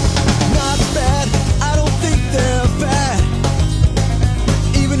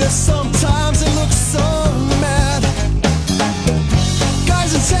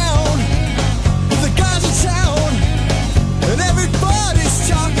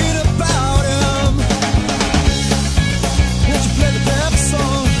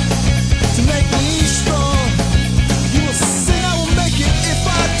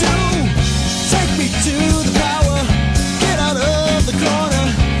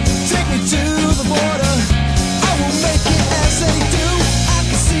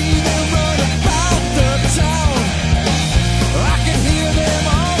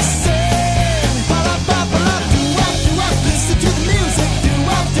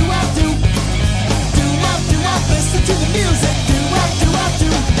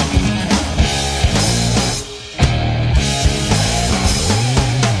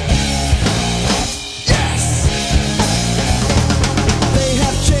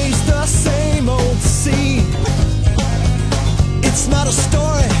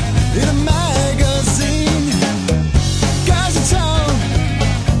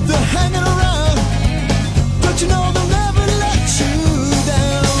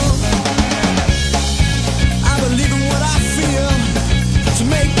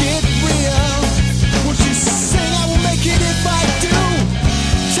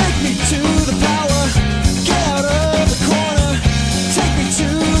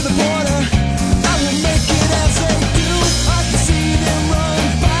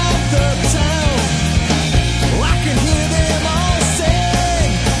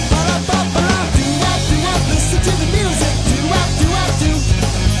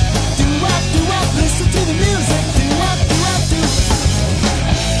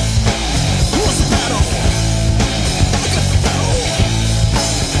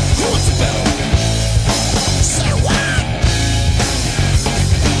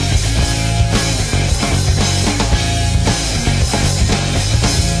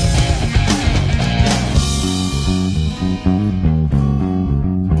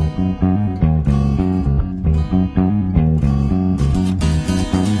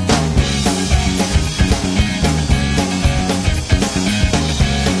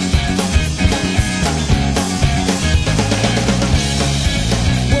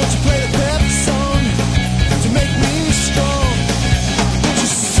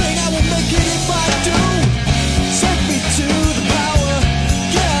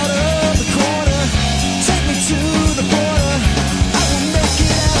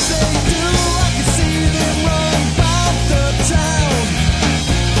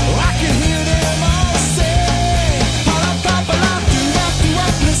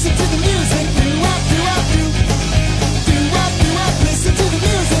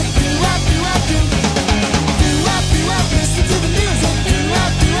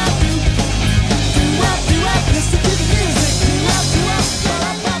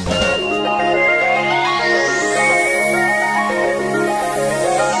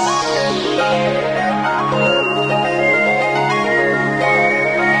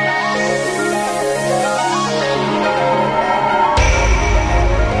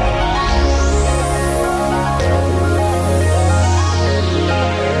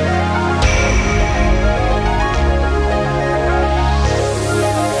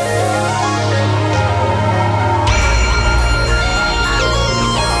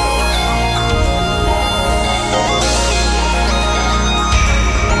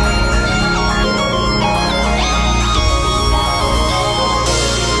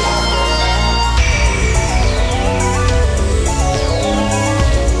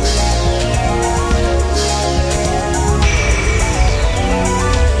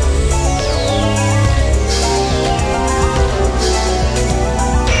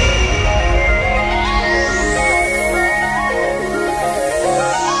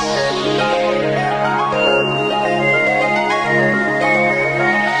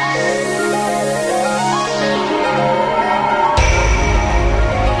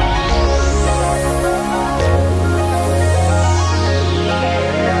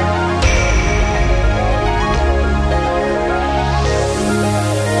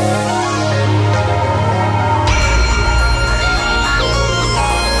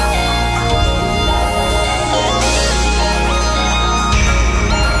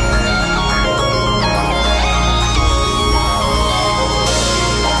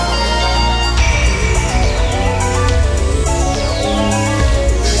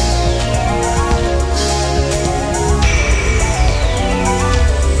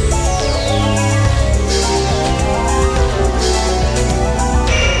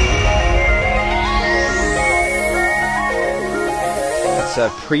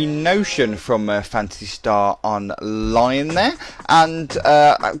 Pre-Notion from Phantasy Star Online there, and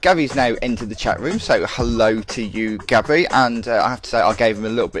Gavy's now entered the chat room, so hello to you, Gabby. And I have to say I gave him a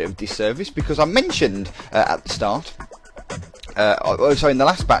little bit of disservice because I mentioned at the start, in the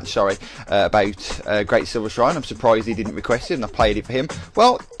last batch, about Great Silver Shrine. I'm surprised he didn't request it, and I played it for him.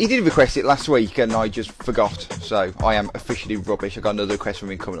 Well, he did request it last week, and I just forgot, so I am officially rubbish. I got another request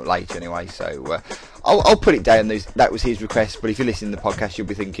from him coming up later anyway, so I'll put it down. That was his request, but if you listen to the podcast, you'll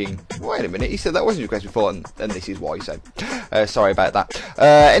be thinking, wait a minute, he said that wasn't requested before, and this is why, so sorry about that.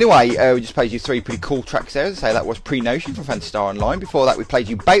 Anyway, we just played you 3 pretty cool tracks there. As I say, that was Pre-Notion from Phantasy Star Online. Before that, we played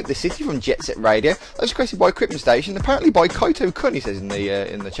you Bout the City from Jet Set Radio. That was requested by Equipment Station, apparently by Kaito Kun, he says in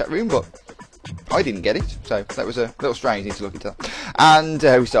the chat room, but I didn't get it, so that was a little strange. Need to look into that. And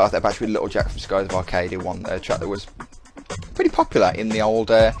we started that batch with Little Jack from Skies of Arcadia, one track that was pretty popular in the old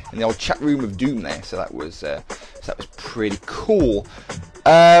chat room of Doom there. So that was pretty cool.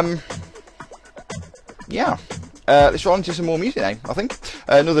 Yeah. Let's roll on to some more music now, I think.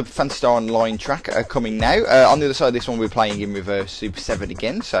 Another Phantasy Star Online track coming now. On the other side of this one, we're playing in reverse Super 7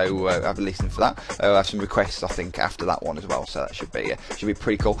 again, so have a listen for that. I'll have some requests, I think, after that one as well, so that should be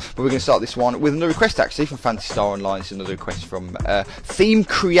pretty cool. But we're going to start this one with another request, actually, from Phantasy Star Online. It's another request from Theme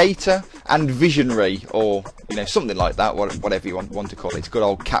Creator and Visionary, or something like that, whatever you want to call it. It's good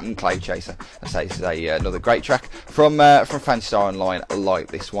old Captain Cloud Chaser. I say this is another great track from Phantasy Star Online. I like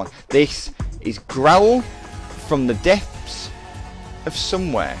this one. This is Growl from the depths of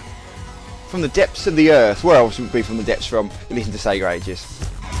somewhere. From the depths of the earth. Where else would it be from the depths from? You listen to Sega Ages.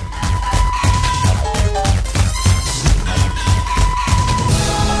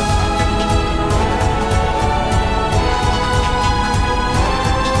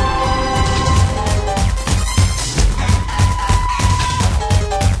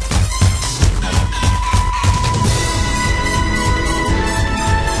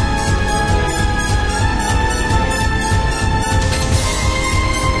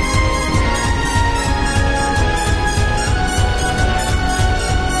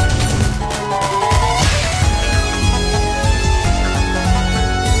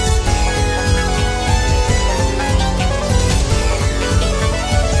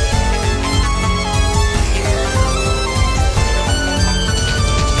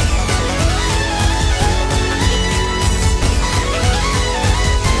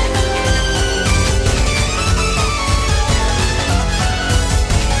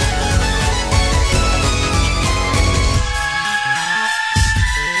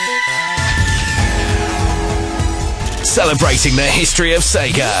 Celebrating the history of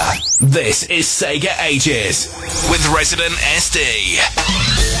Sega. This is Sega Ages with Resident SD.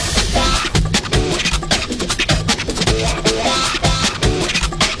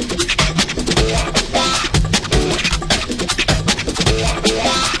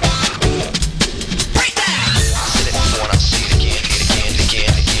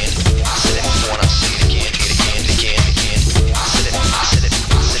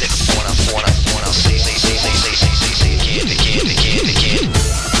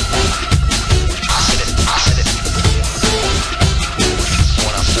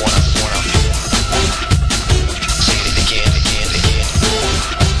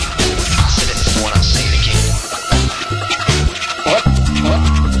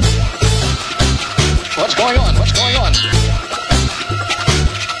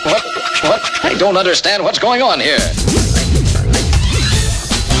 Don't understand what's going on here.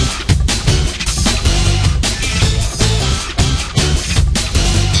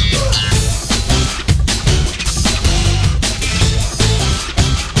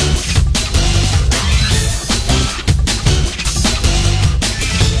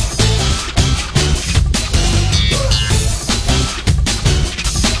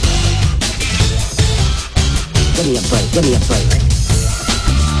 Give me a break.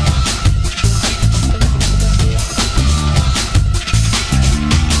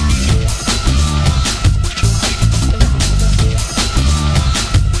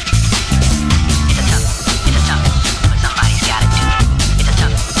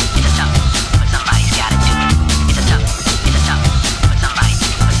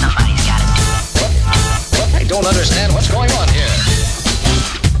 Don't understand what's going on here.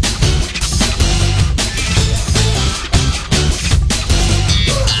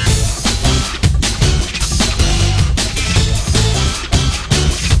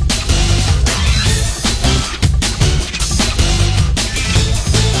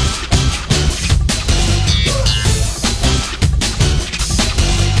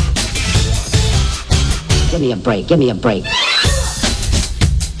 Give me a break, give me a break.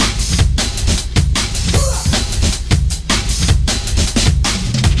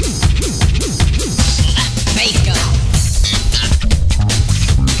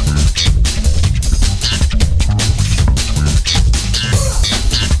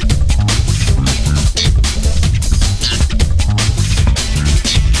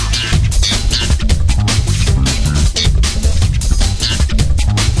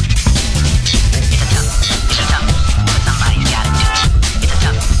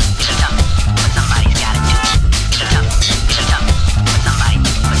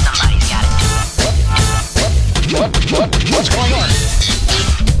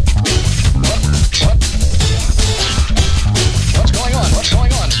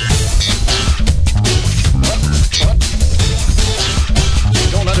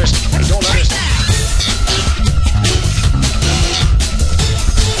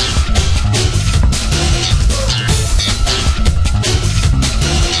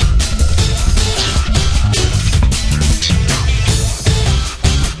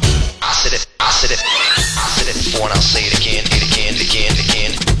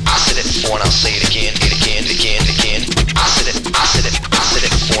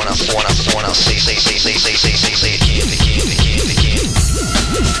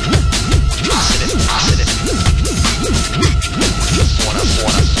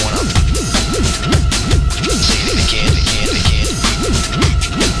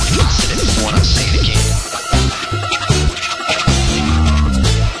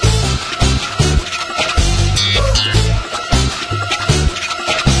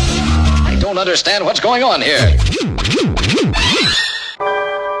 understand what's going on here.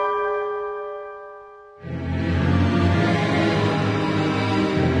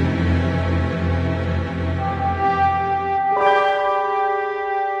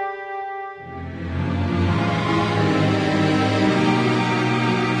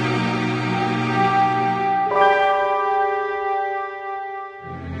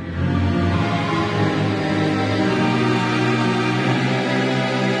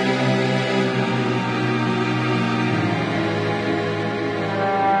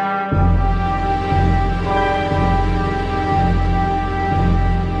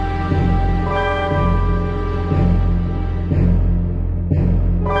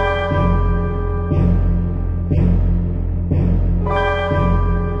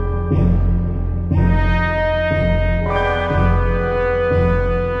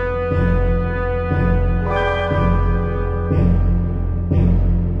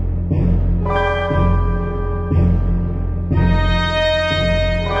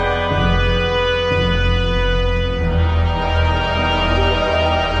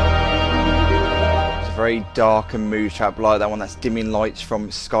 Dark and mood track like that one. That's Dimming Lights from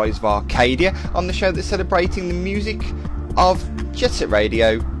Skies of Arcadia, on the show that's celebrating the music of Jet Set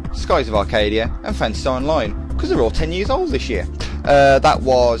Radio, Skies of Arcadia and Phantasy Star Online, because they're all 10 years old this year. That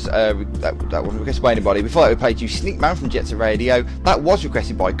was that wasn't requested by anybody. Before that we played you Sneak Man from Jet Set Radio. That was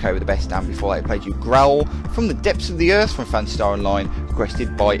requested by Co the Best, and before that we played you Growl from the Depths of the Earth from Phantasy Star Online,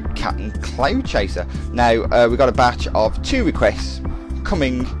 requested by Captain Cloud Chaser. Now we've got a batch of 2 requests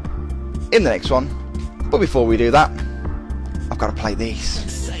coming in the next one. But before we do that, I've got to play these.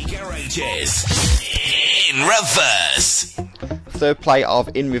 Sega Ages in reverse. Third play of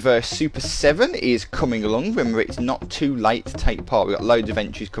In Reverse Super 7 is coming along. Remember, it's not too late to take part. We've got loads of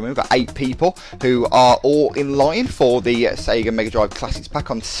entries coming. We've got 8 people who are all in line for the Sega Mega Drive Classics pack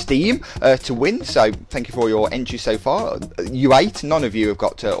on Steam to win. So thank you for your entries so far. You 8, none of you have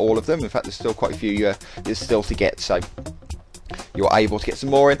got all of them. In fact, there's still quite a few there's still to get. So you're able to get some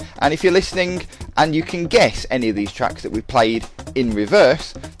more in, and if you're listening and you can guess any of these tracks that we played in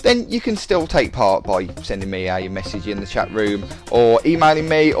reverse, then you can still take part by sending me a message in the chat room, or emailing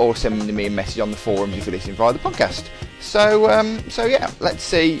me, or sending me a message on the forums if you're listening via the podcast. So yeah, let's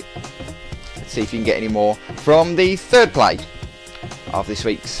see if you can get any more from the third play of this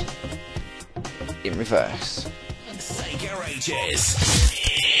week's In Reverse. Sega Ages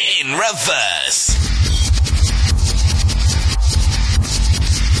in reverse.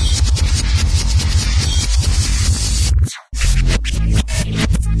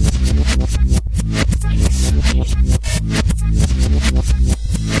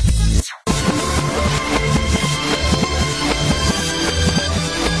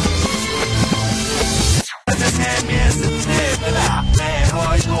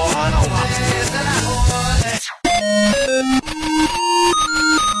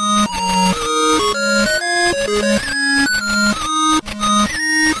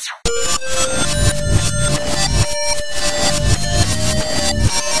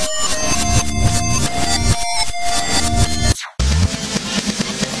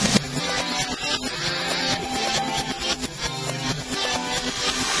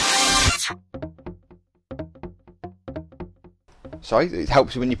 Sorry, it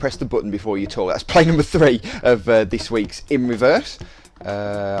helps when you press the button before you talk. That's play number 3 of this week's In Reverse.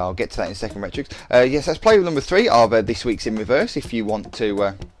 I'll get to that in a second, Retrix. Yes, that's play number 3 of this week's In Reverse. If you want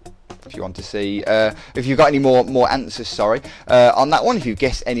to see, if you've got any more answers, sorry, on that one. If you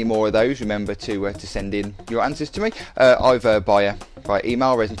guess any more of those, remember to send in your answers to me, either by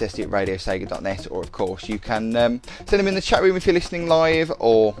email, residentest@radiosega.net, or of course you can send them in the chat room if you're listening live,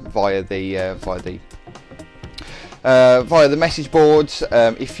 or via the message boards.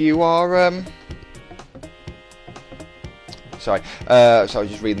 If you are sorry, so I was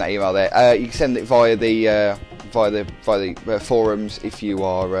just reading that email there. You can send it via the forums if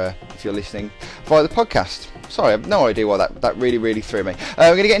you're listening via the podcast. Sorry, I have no idea why that really threw me. We're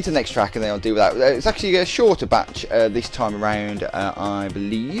going to get into the next track and then I'll do that. It's actually a shorter batch this time around, I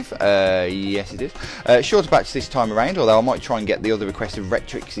believe. Yes, it is. Shorter batch this time around, although I might try and get the other request of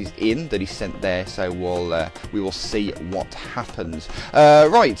Retrix's in that he sent there, so we will see what happens.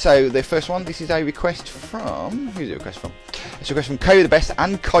 Right, so the first one, this is a request from... Who's the request from? It's a request from Ko the Best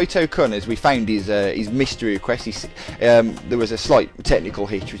and Kaito Kun, as we found his mystery request. There was a slight technical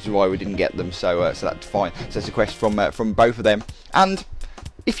hitch, which is why we didn't get them, so that's fine. So it's a request from both of them. And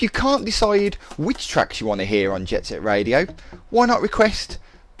if you can't decide which tracks you want to hear on Jet Set Radio, why not request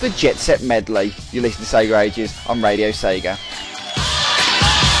the Jet Set Medley? You listen to Sega Ages on Radio Sega.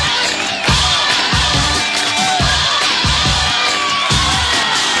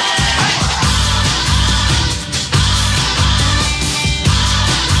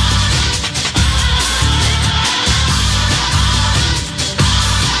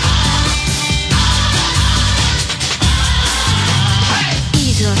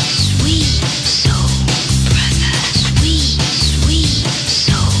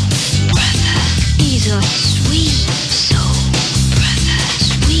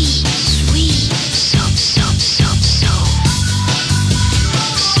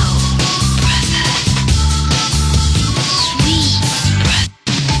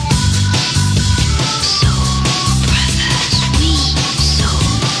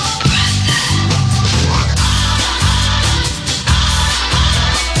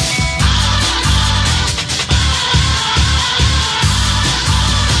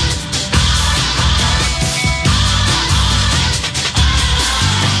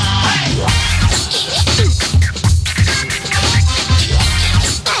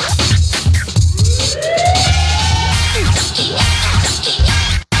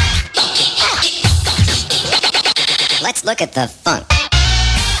 look at the funk.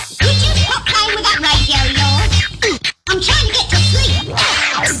 Could you stop playing with that radio of yours? I'm trying to get to sleep.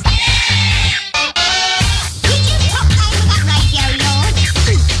 Could you stop playing with that radio of yours?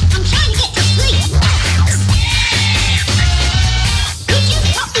 I'm trying to get to sleep. Could you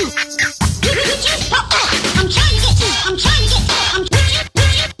stop? Could you stop? I'm trying to get to. I'm trying to get to.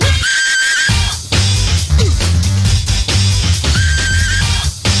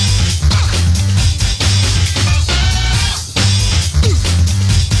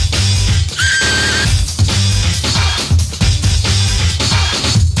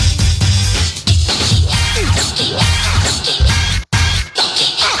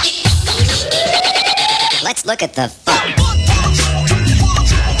 Let's look at the funk.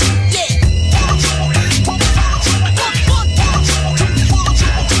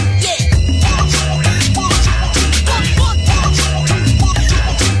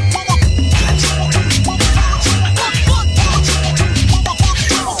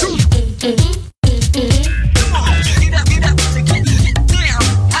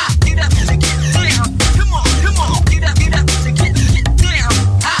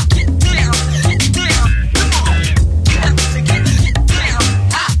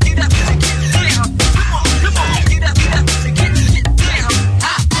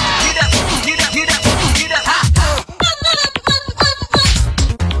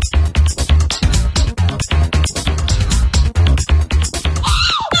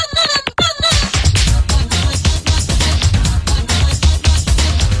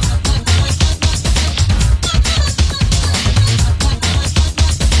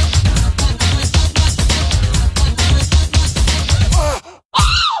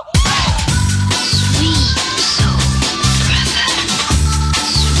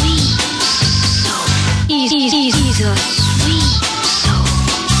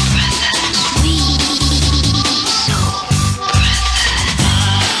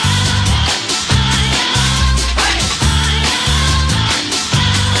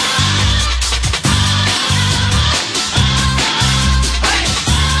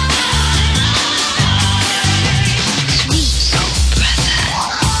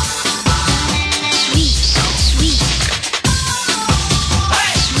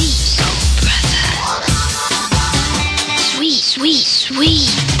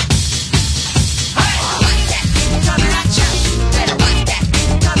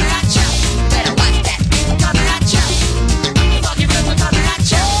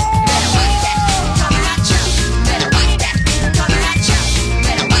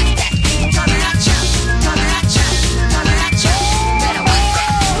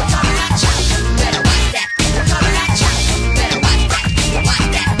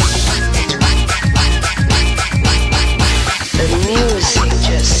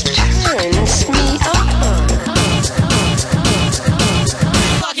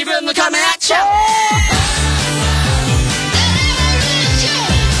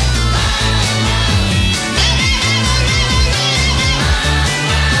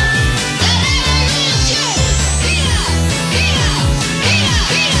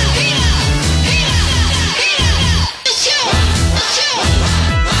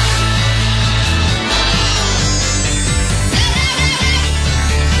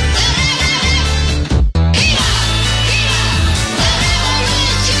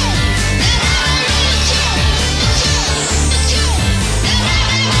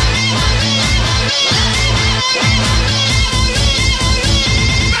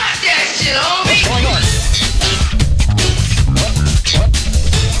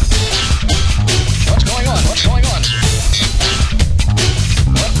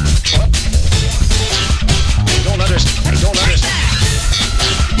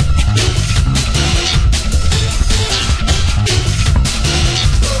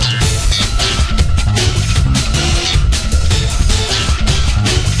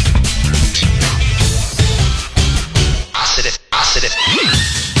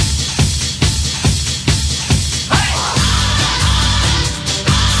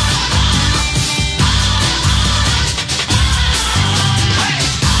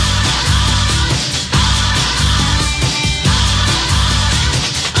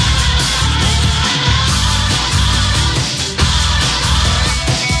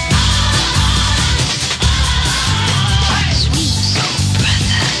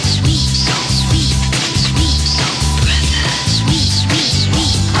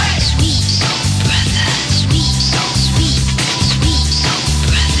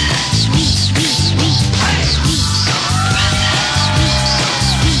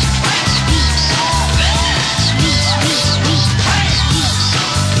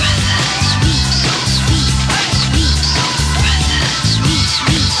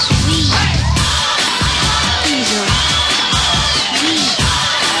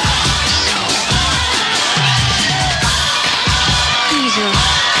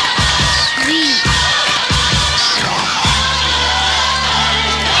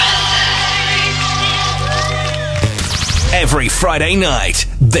 every Friday night.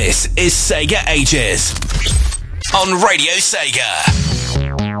 This is Sega Ages on Radio Sega.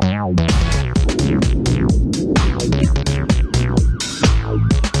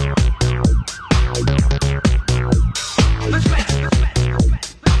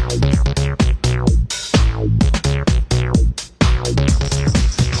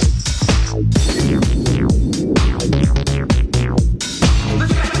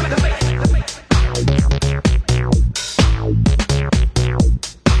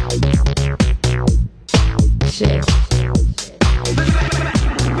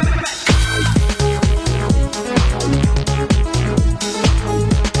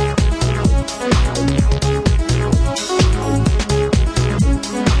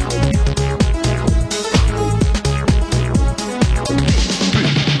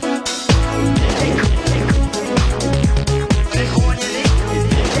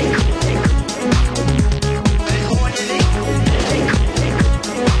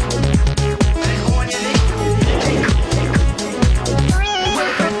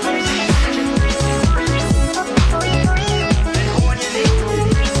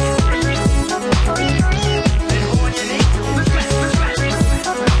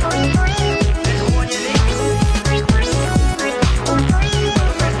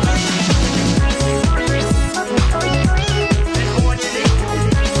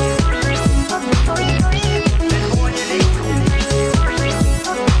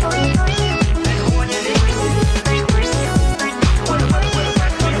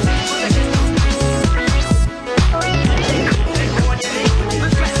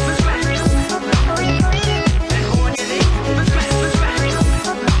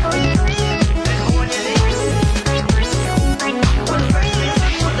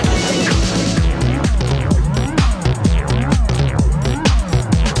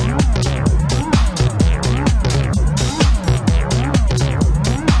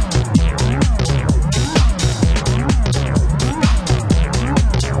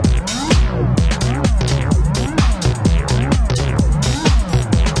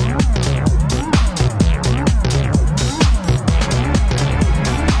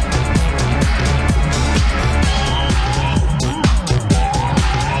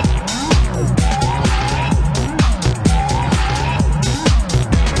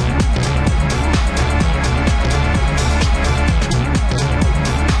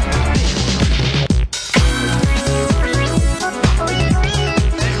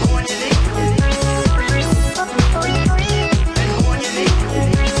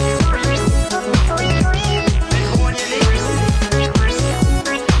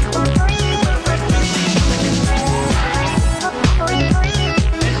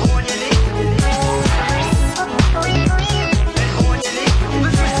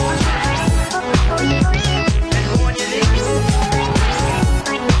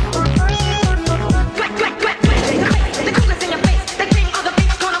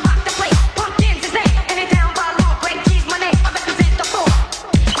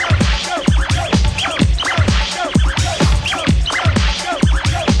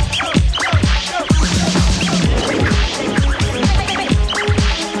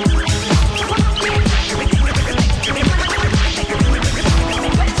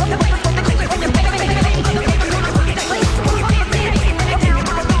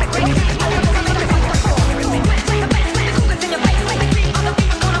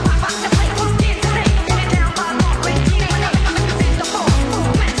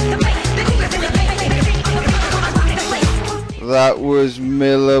 That was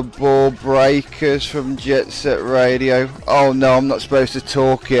Miller Ball Breakers from Jet Set Radio. Oh no, I'm not supposed to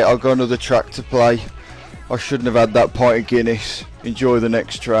talk yet. I've got another track to play. I shouldn't have had that pint of Guinness. Enjoy the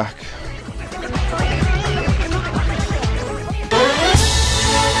next track.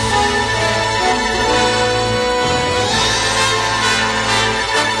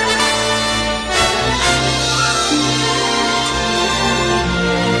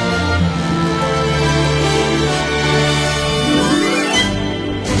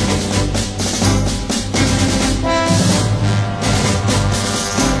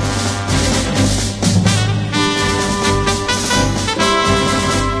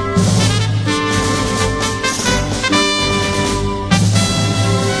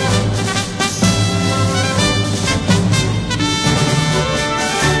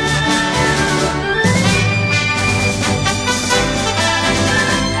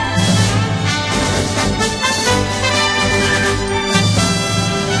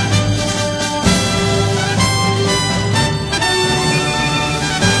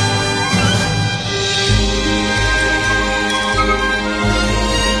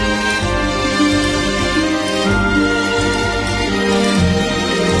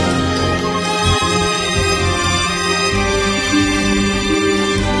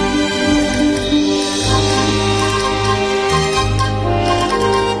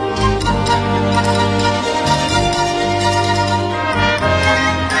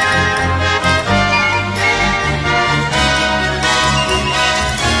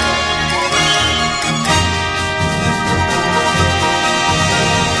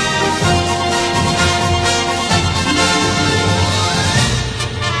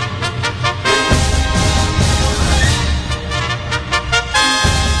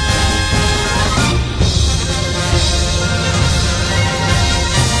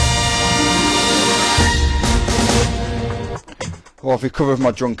 Well, I've recovered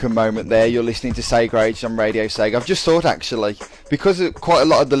my drunken moment there. You're listening to Sega Ages on Radio Sega. I've just thought, actually, because quite a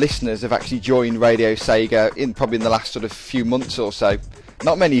lot of the listeners have actually joined Radio Sega probably in the last sort of few months or so,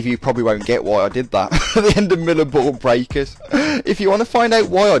 not many of you probably won't get why I did that at the end of Miller Ball Breakers. If you want to find out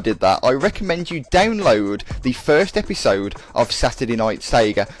why I did that, I recommend you download the first episode of Saturday Night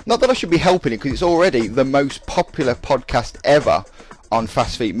Sega. Not that I should be helping it, because it's already the most popular podcast ever on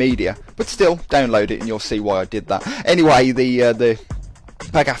Fast Feet Media, but still, download it and you'll see why I did that. Anyway, the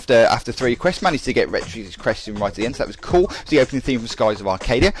back after 3 quests, managed to get Retro's question right at the end, so that was cool. It's the opening theme from Skies of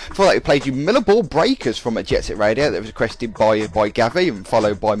Arcadia. Before that, we played you Miller Ball Breakers from Jet Set Radio. That was requested by Gavi and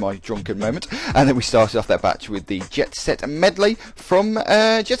followed by my drunken moment. And then we started off that batch with the Jet Set medley from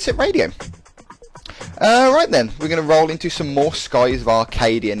Jet Set Radio. Right then, we're going to roll into some more Skies of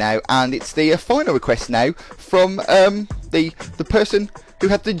Arcadia now, and it's the final request now from the person who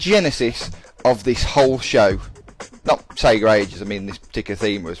had the genesis of this whole show. Not Sega Ages, I mean this particular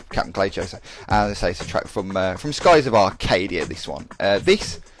theme was Captain Clay Chaser. And I say it's a track from Skies of Arcadia, this one.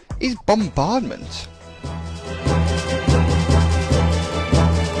 This is Bombardment.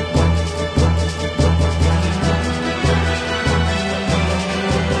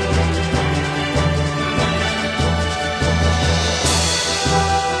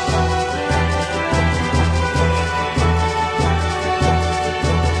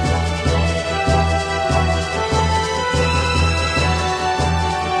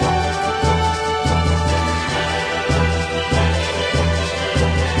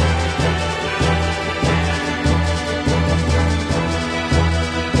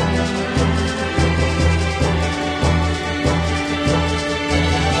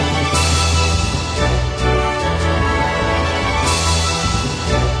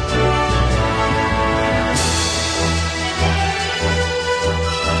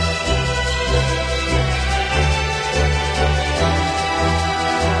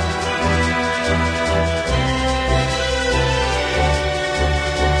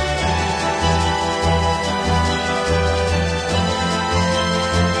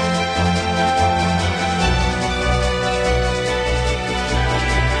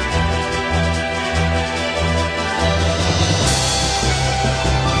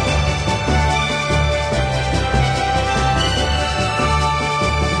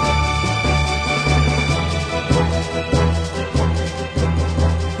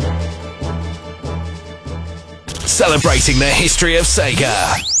 Celebrating the history of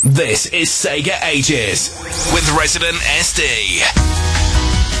Sega. This is Sega Ages with Resident SD.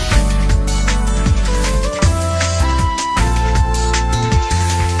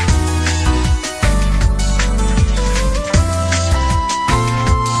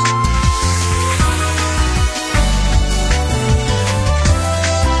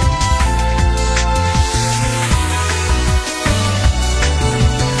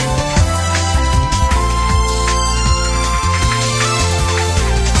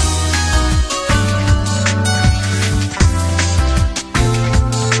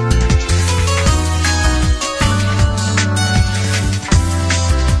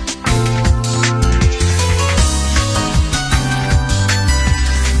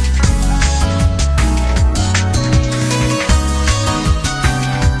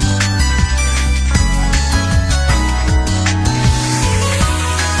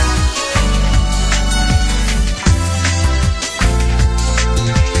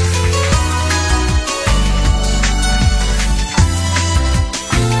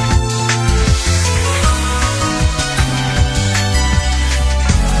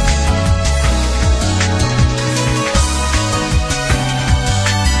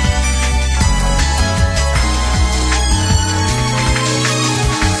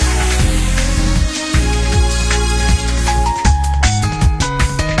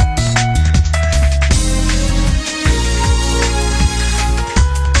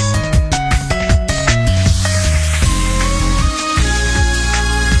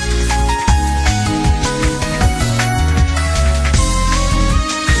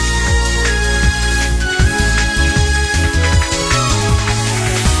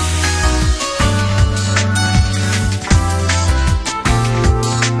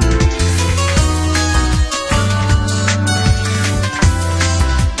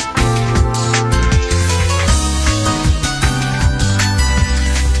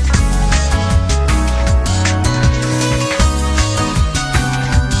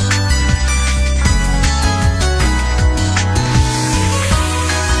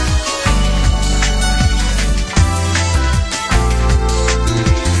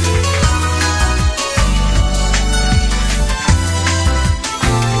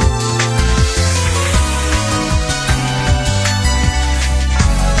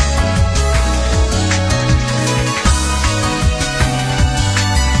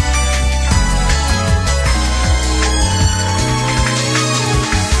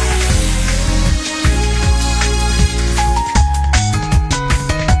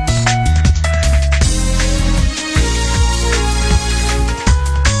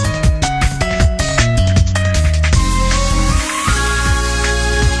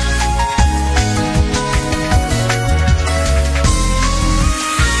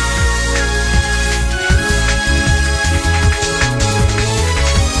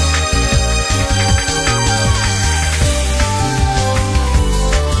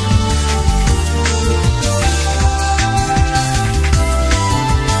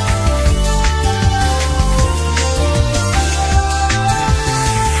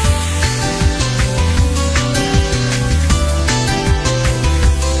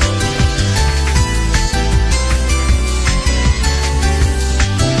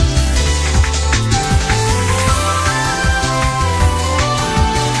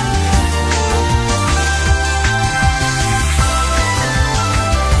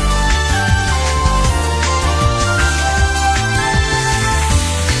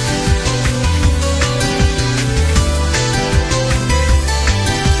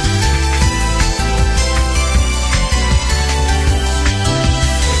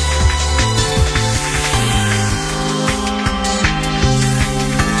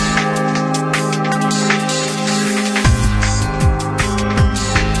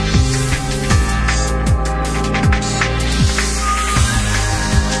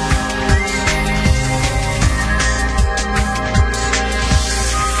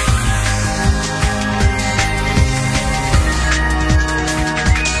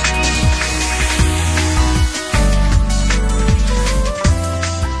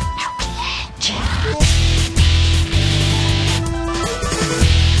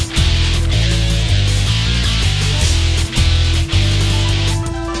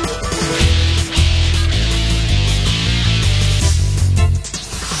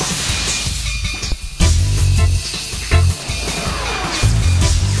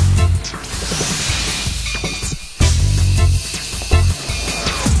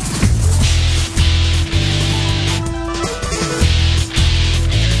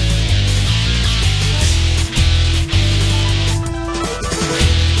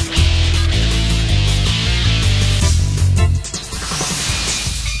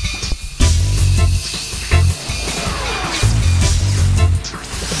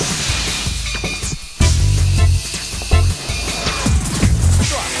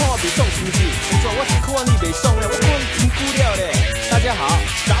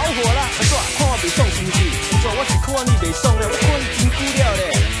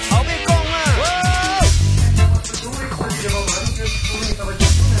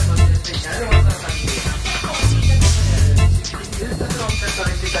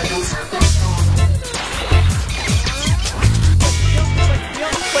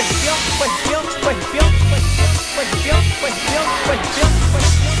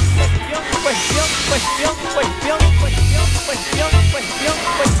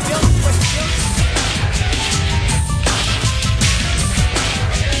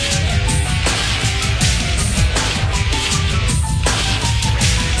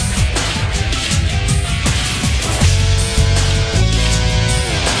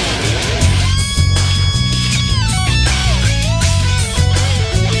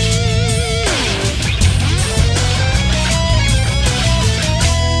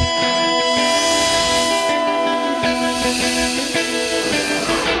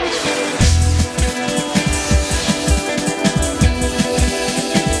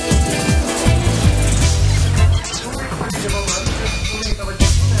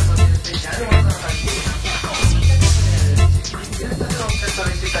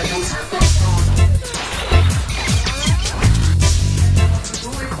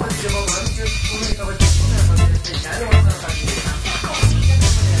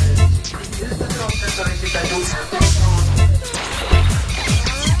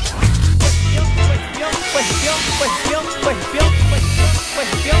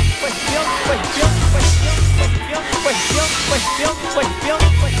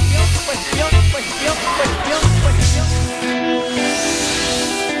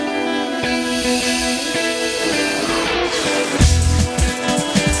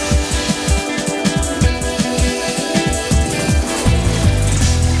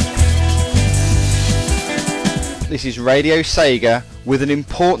 This is Radio Sega with an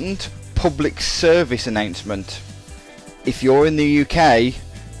important public service announcement. If you're in the UK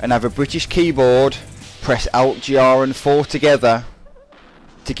and have a British keyboard, press Alt, GR and 4 together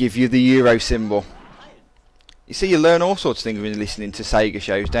to give you the Euro symbol. You see, you learn all sorts of things when you're listening to Sega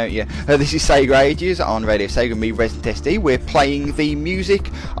shows, don't you? This is Sega Ages on Radio Sega, me, Resident SD. We're playing the music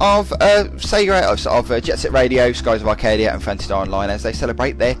of Sega, Jet Set Radio, Skies of Arcadia and Phantasy Star Online as they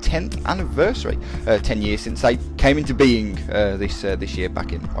celebrate their 10th anniversary. 10 years since they came into being this year,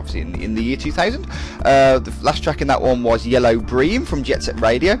 back in, obviously, in the year 2000. The last track in that one was Yellow Bream from Jet Set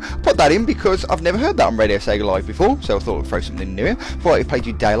Radio. Put that in because I've never heard that on Radio Sega Live before, so I thought I'd throw something new in. Before I played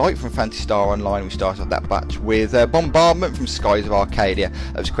you Daylight from Phantasy Star Online. We started off that batch with Bombardment from Skies of Arcadia.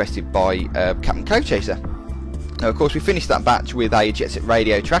 That was requested by Captain Cloud Chaser. Now, of course, we finished that batch with a Jet Set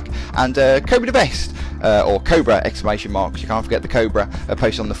Radio track and Cobra the Best, or Cobra exclamation marks. You can't forget the Cobra.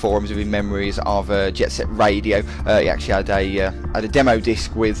 Posted on the forums of his memories of Jet Set Radio. He actually had a demo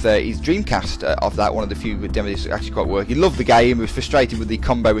disc with his Dreamcast of that. One of the few demo discs that actually quite work. He loved the game. He was frustrated with the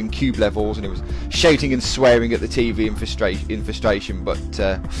combo and cube levels, and he was shouting and swearing at the TV in frustration.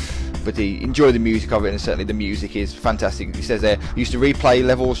 But he enjoyed the music of it, and certainly the music is fantastic. He says there, used to replay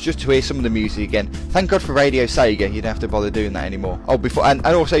levels just to hear some of the music again. Thank God for Radio Sega, you don't have to bother doing that anymore. Oh, and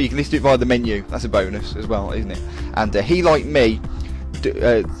also you can listen to it via the menu. That's a bonus as well, isn't it? And he, like me,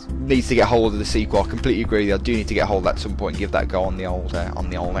 needs to get hold of the sequel. I completely agree. I do need to get hold of that at some point and give that a go on the old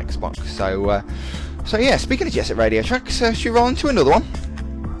Xbox. So yeah, speaking of Jet Set Radio tracks, should we roll on to another one?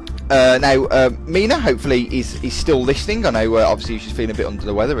 Now, Mina hopefully is still listening. I know obviously she's feeling a bit under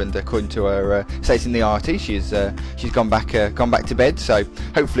the weather, and according to her states in the RT, she's gone back to bed. So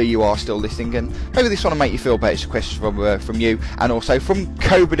hopefully you are still listening, and maybe this one will make you feel better. It's a question from you, and also from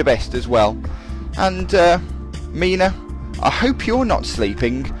Cobra the Best as well. And Mina, I hope you're not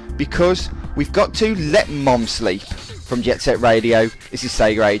sleeping, because we've got to let Mom sleep. From Jet Set Radio, this is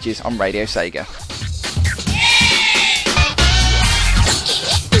Sega Ages on Radio Sega.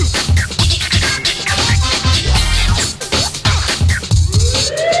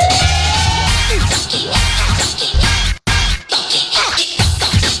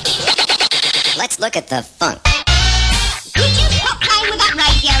 Let's look at the funk. Could you stop playing with that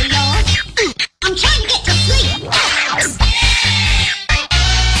radio of yours? I'm trying to get to sleep.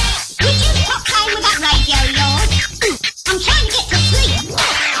 Could you stop playing with that radio of yours? I'm trying to get to sleep.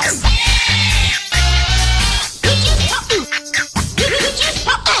 Could you stop? Could you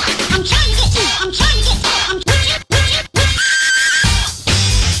stop? I'm trying to get.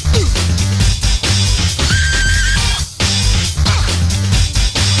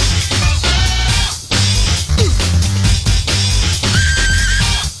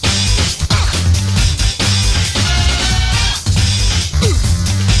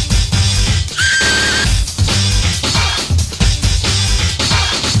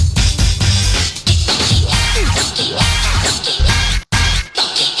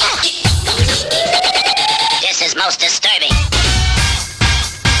 most disturbing.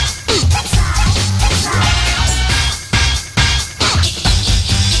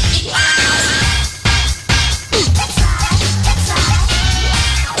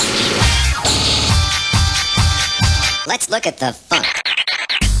 Let's look at the funk.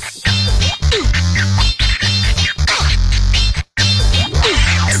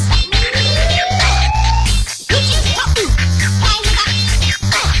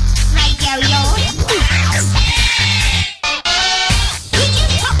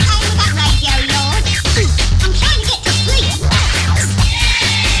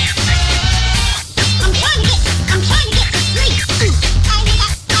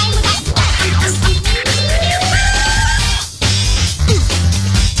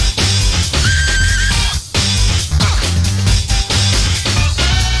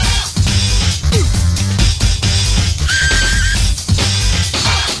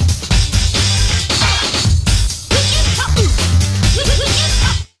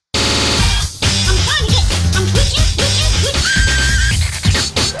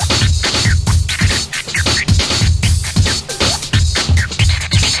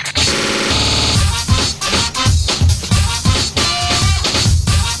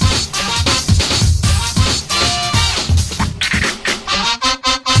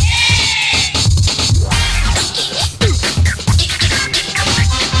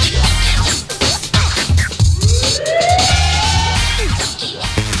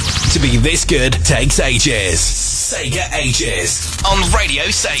 this good takes ages. Sega Ages on Radio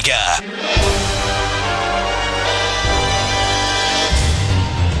Sega.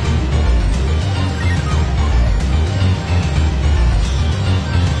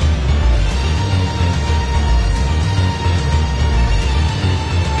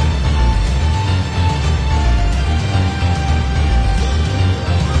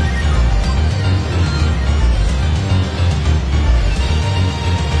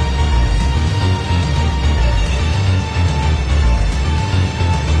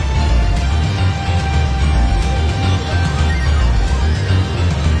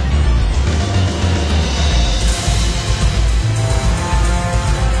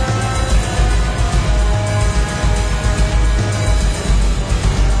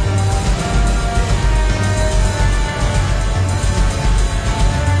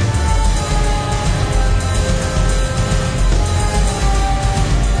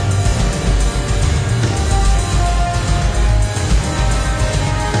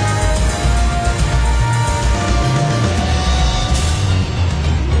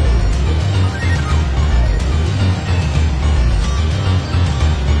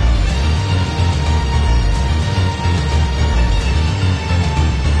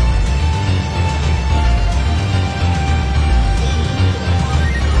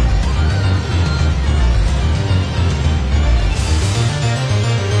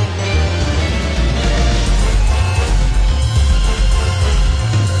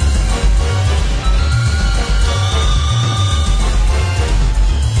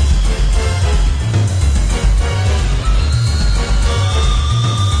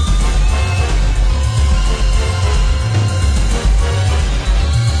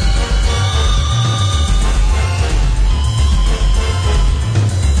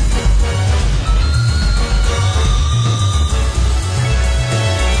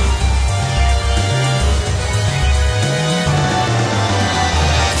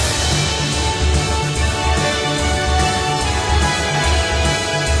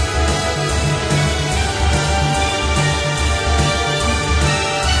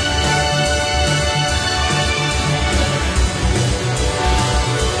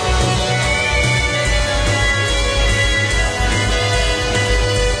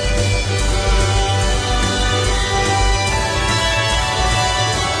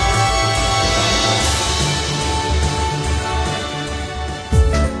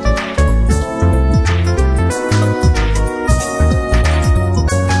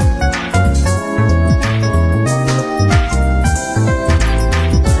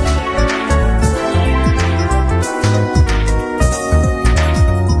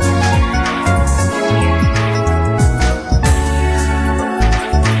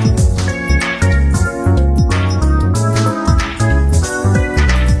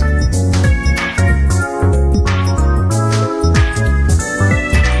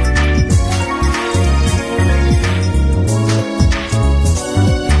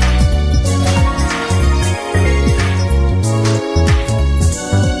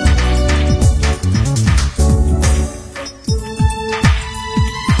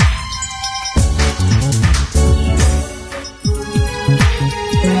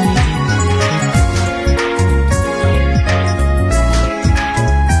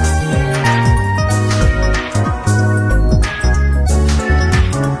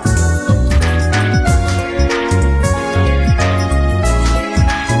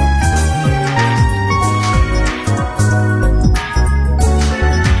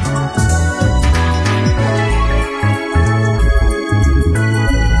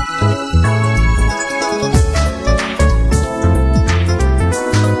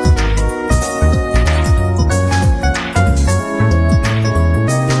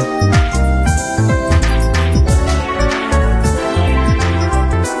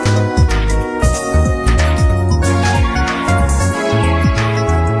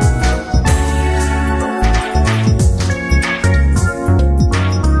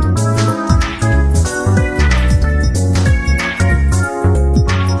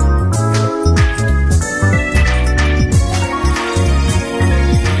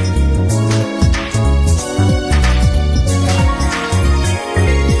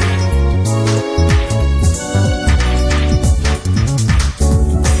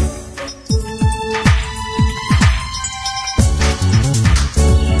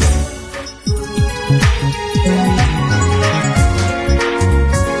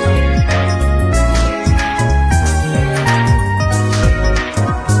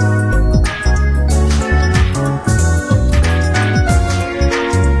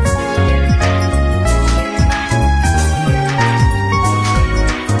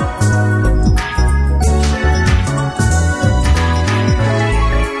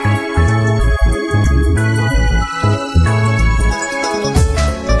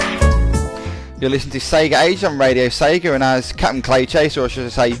 You're listening to Sega Age on Radio Sega, and as Captain Claychase, or should I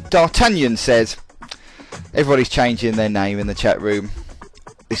say D'Artagnan, says, everybody's changing their name in the chat room.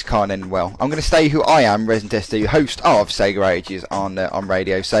 This can't end well. I'm going to stay who I am, Resident SD, host of Sega Ages on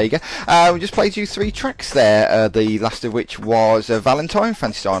Radio Sega. We just played you 3 tracks there, the last of which was Valentine,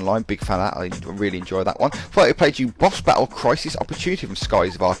 Phantasy Star Online, big fan of that, I really enjoyed that one. Before I played you Boss Battle Crisis Opportunity from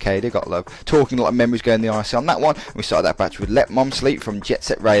Skies of Arcadia, got love, talking a lot of memories going the IC on that one. And we started that batch with Let Mom Sleep from Jet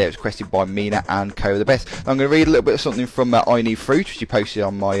Set Radio, it was requested by Mina and Co the Best. I'm going to read a little bit of something from I Need Fruit, which you posted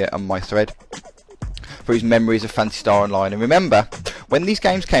on my thread, for his memories of Phantasy Star Online. And remember, when these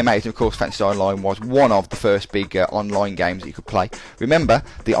games came out, and of course Phantasy Star Online was one of the first big online games that you could play, remember,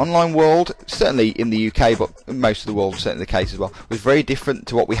 the online world, certainly in the UK, but most of the world, certainly the case as well, was very different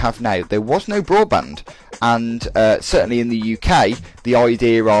to what we have now. There was no broadband, and certainly in the UK, the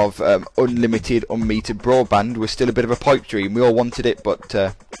idea of unlimited, unmetered broadband was still a bit of a pipe dream. We all wanted it, but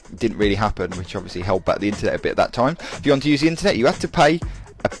it didn't really happen, which obviously held back the internet a bit at that time. If you wanted to use the internet, you had to pay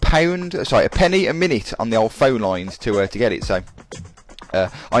a penny a minute on the old phone lines to get it. So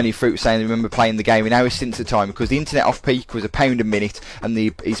I Need Fruit was saying, I remember playing the game in hours since the time, because the internet off peak was £1 a minute, and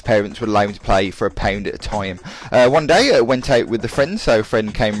his parents would allow him to play for £1 at a time. One day I went out with a friend, so a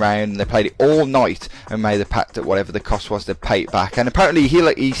friend came round and they played it all night and made the pact that whatever the cost was, they'd pay it back. And apparently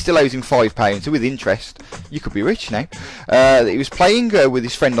he still owes him £5, so with interest you could be rich now. He was playing with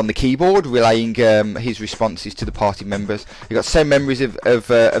his friend on the keyboard, relaying his responses to the party members. He got so memories of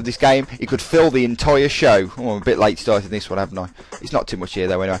this game he could fill the entire show. Oh, I'm a bit late starting this one, haven't I? It's not too much here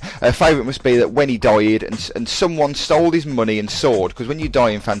though anyway. Favourite must be that when he died and someone stole his money and sword, because when you die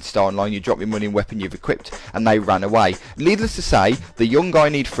in Phantasy Star Online you drop your money and weapon you've equipped, and they ran away. Needless to say, the young I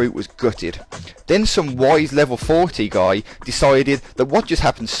Need Fruit was gutted. Then some wise level 40 guy decided that what just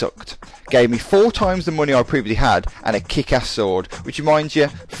happened sucked. Gave me 4 times the money I previously had and a kick-ass sword, which reminds you,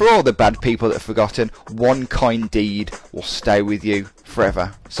 for all the bad people that have forgotten, one kind deed will stay with you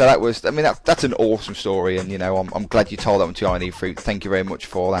forever. So that was, I mean, that's an awesome story, and you know, I'm glad you told that one to I Need Fruit. Thank you very much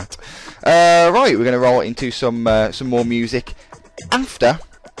for that. Right, we're going to roll into some more music after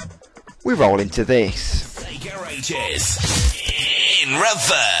we roll into this. Sega Ages in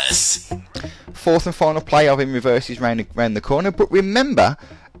reverse. 4th and final play of In Reverse is round the corner, but remember,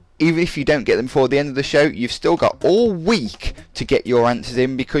 even if you don't get them before the end of the show, you've still got all week to get your answers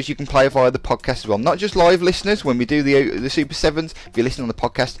in, because you can play via the podcast as well. Not just live listeners, when we do the Super 7s, if you're listening on the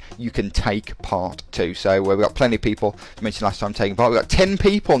podcast, you can take part too. So we've got plenty of people, as I mentioned last time, taking part. We've got 10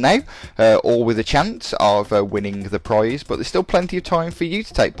 people now, all with a chance of winning the prize, but there's still plenty of time for you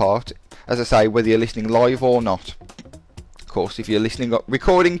to take part, as I say, whether you're listening live or not. Of course, if you're listening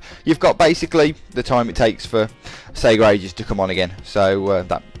recording, you've got basically the time it takes for Sega Ages to come on again. So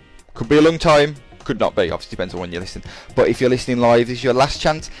that could be a long time, could not be, obviously depends on when you listen. But if you're listening live, this is your last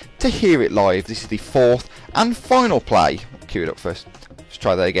chance to hear it live. This is the 4th and final play. Cue it up first. Let's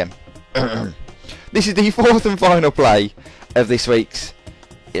try that again. This is the 4th and final play of this week's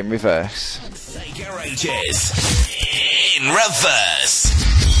In Reverse. Sega Ages in reverse.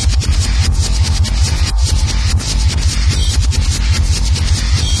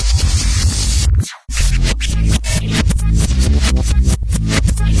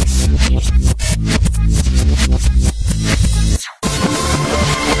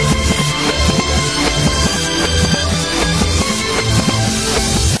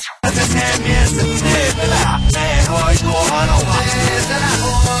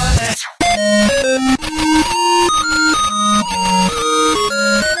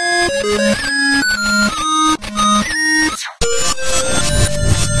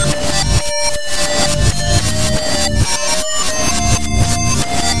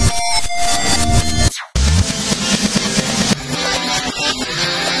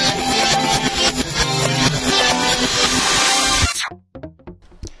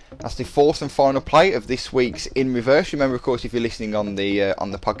 That's the 4th and final play of this week's In Reverse. Remember, of course, if you're listening on the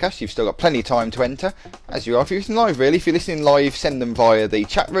podcast, you've still got plenty of time to enter, as you are if you're listening live, really. If you're listening live, send them via the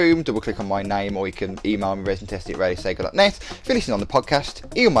chat room, double click on my name, or you can email me, residentest@radiosega.net. If you're listening on the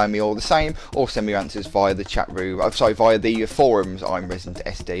podcast, email me all the same, or send me your answers via the chat room, via the forums. I'm Resident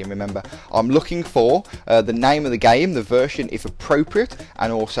SD, and remember, I'm looking for the name of the game, the version if appropriate,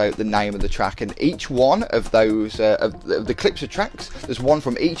 and also the name of the track. And each one of those, of the clips of tracks, there's one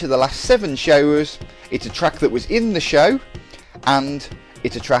from each of the last 7 shows. It's a track that was in the show, and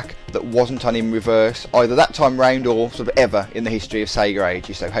it's a track that wasn't on In Reverse either that time round or sort of ever in the history of Sega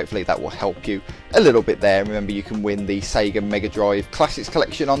Ages, so hopefully that will help you a little bit there. Remember, you can win the Sega Mega Drive Classics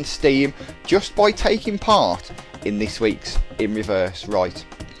Collection on Steam just by taking part in this week's In Reverse. Right,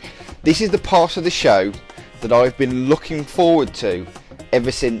 this is the part of the show that I've been looking forward to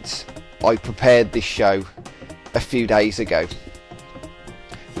ever since I prepared this show a few days ago.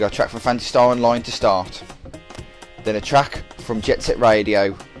 We got a track from Phantasy Star Online to start, then a track from Jet Set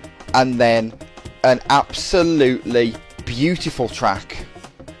Radio, and then an absolutely beautiful track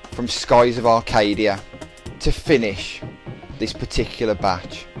from Skies of Arcadia to finish this particular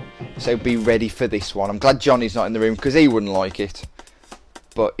batch. So be ready for this one. I'm glad Johnny's not in the room because he wouldn't like it,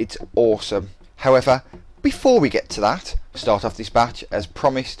 but it's awesome. However, before we get to that, start off this batch as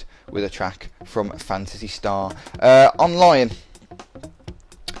promised with a track from Phantasy Star Online.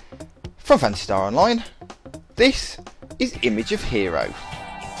 From Phantasy Star Online, this is Image of Hero.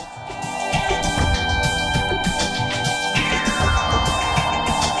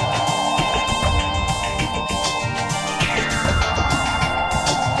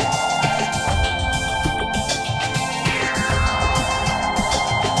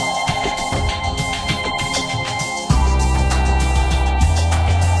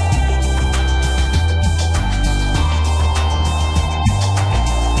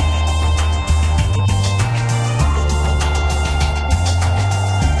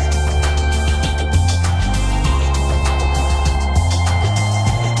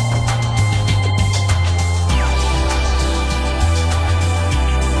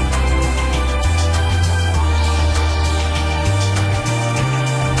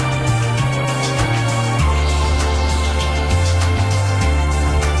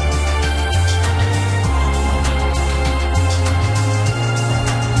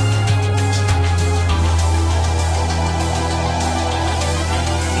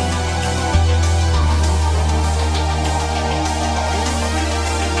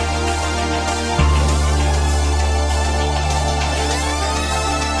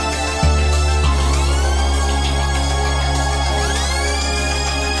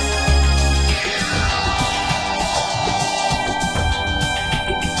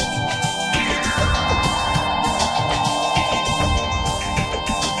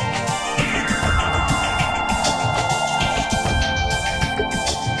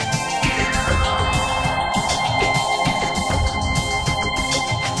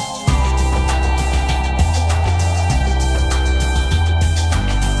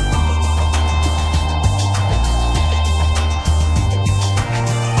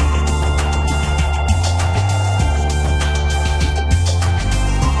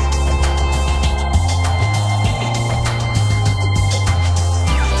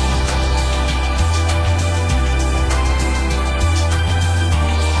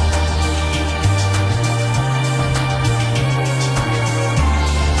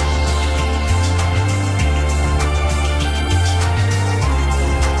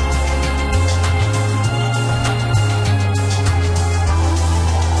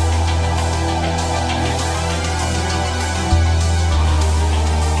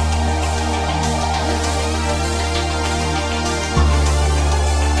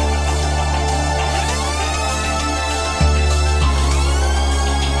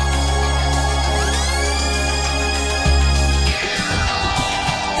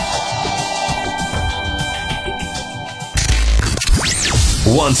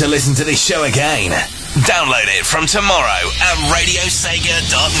 Want to listen to this show again? Download it from tomorrow at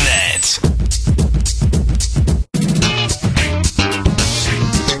radiosega.net.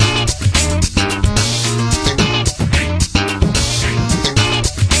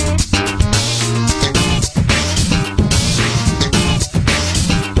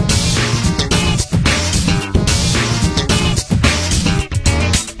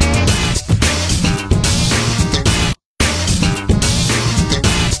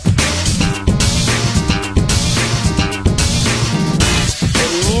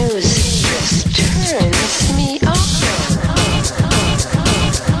 Music.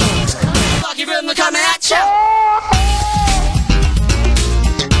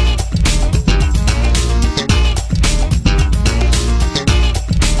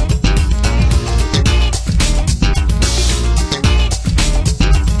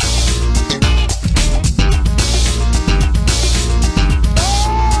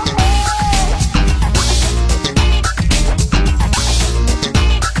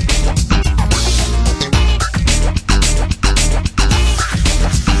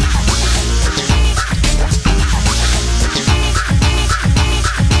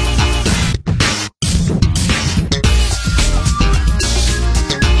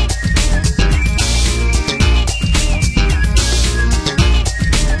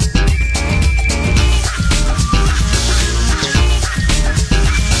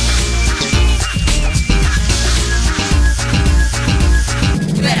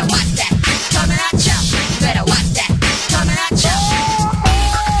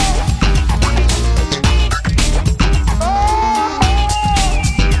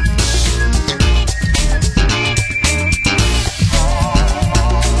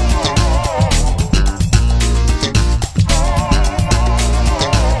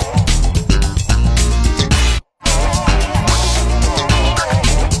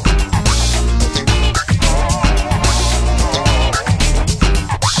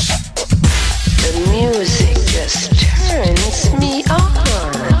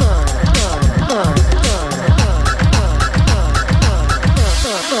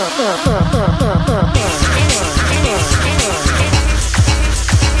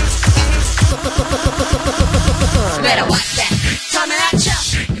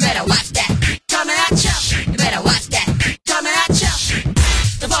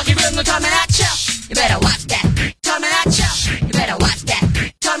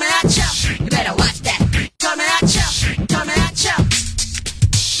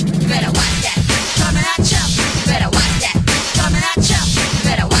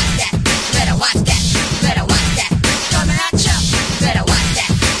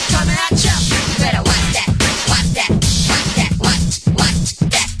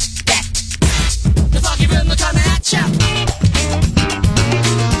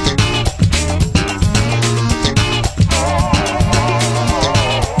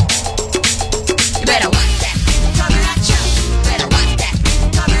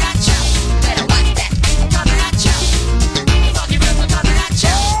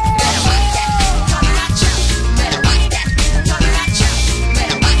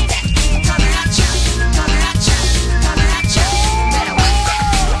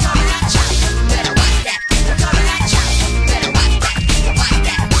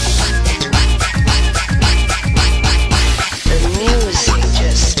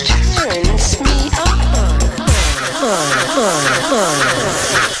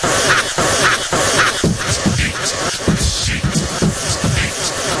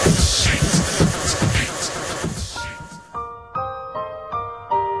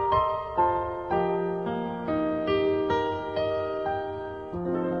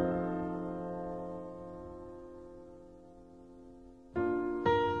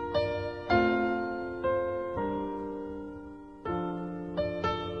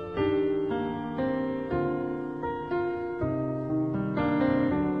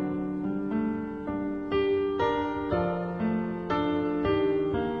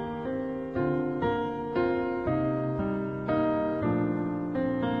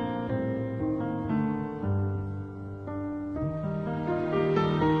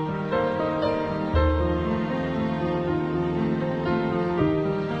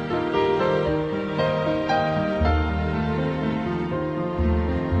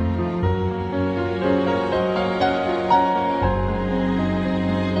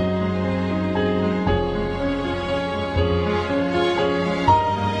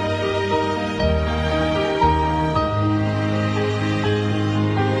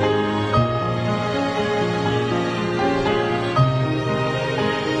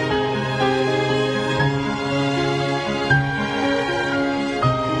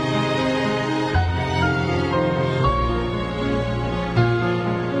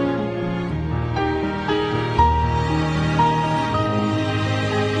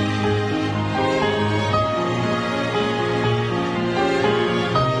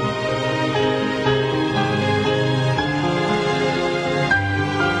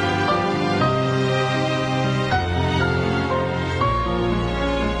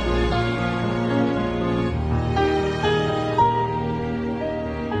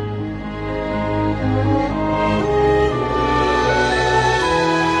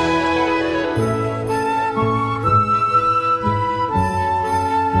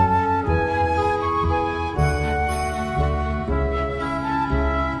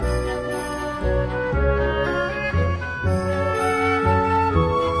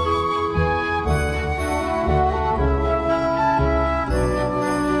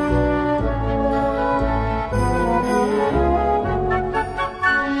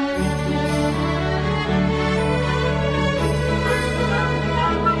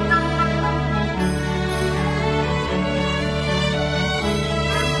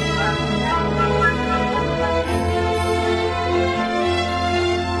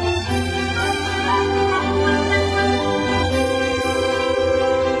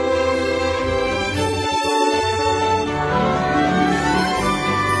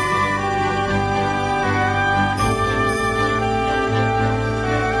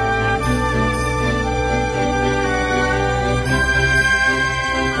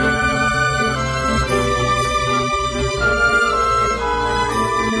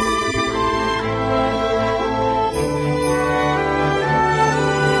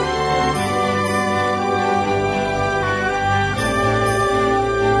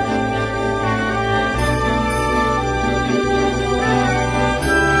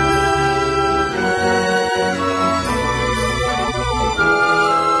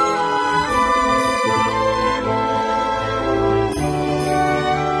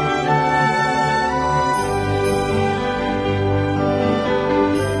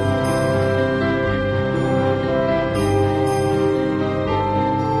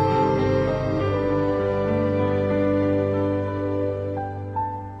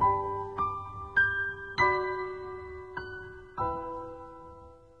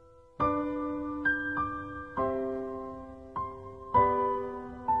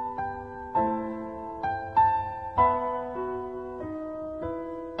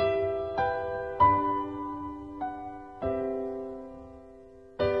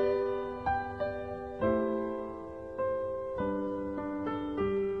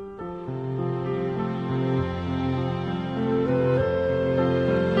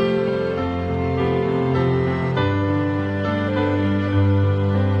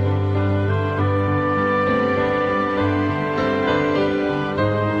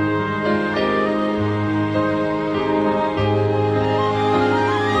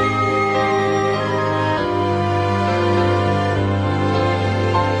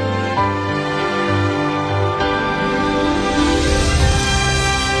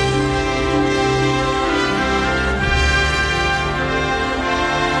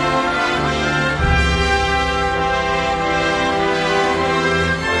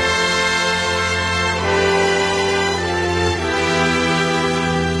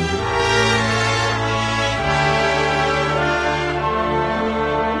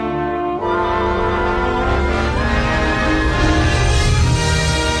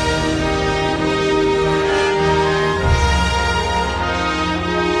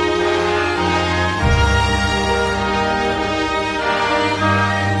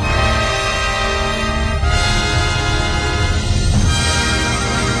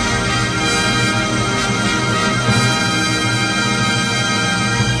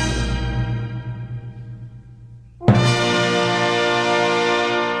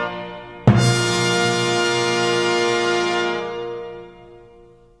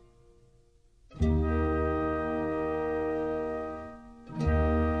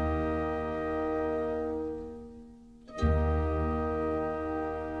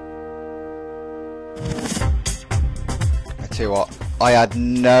 tell you what, I had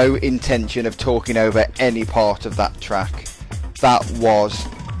no intention of talking over any part of that track. That was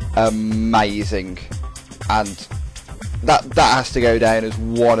amazing, and that has to go down as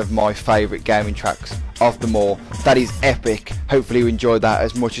one of my favourite gaming tracks of them all. That is epic. Hopefully you enjoyed that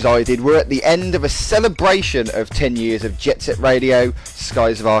as much as I did. We're at the end of a celebration of 10 years of Jet Set Radio,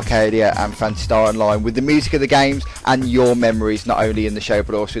 Skies of Arcadia and Phantasy Star Online, with the music of the games and your memories, not only in the show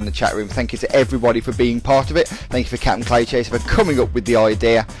but also in the chat room. Thank you to everybody for being part of it. Thank you for Captain Clay Chaser for coming up with the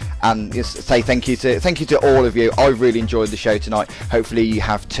idea, and just say thank you to all of you. I've really enjoyed the show tonight. Hopefully you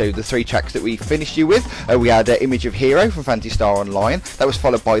have too. The 3 tracks that we finished you with, we had Image of Hero from Phantasy Star Online. That was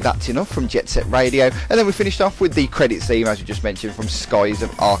followed by That's Enough from Jet Set Radio, and then we finished off with the credits theme, as we just mentioned, from Skies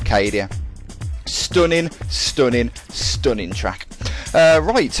of Arcadia. Stunning track.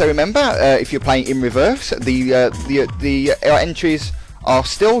 Right, so remember, if you're playing in reverse, the entries are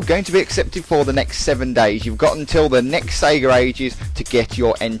still going to be accepted for the next 7 days. You've got until the next Sega Ages to get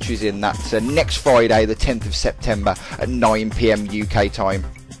your entries in. That's next Friday, the 10th of September at 9 PM UK time.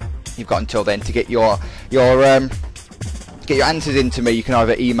 You've got until then to get your answers in to me. You can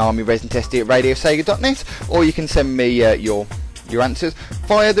either email me ResidentSD@RadioSega.net, or you can send me your answers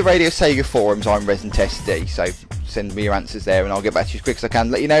via the Radio Sega forums. I'm ResidentSD, so send me your answers there and I'll get back to you as quick as I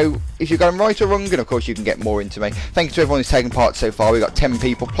can. Let you know if you're going right or wrong, and of course you can get more into me. Thank you to everyone who's taken part so far. We've got 10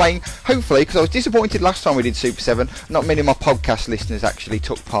 people playing, hopefully, because I was disappointed last time we did Super 7. Not many of my podcast listeners actually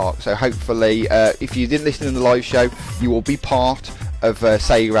took part, so hopefully if you didn't listen to the live show, you will be part of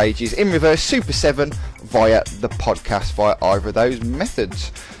Sega Ages in reverse Super 7 via the podcast, via either of those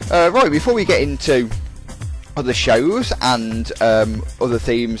methods. Right, before we get into other shows and other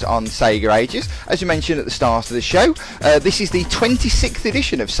themes on Sega Ages, as you mentioned at the start of the show, this is the 26th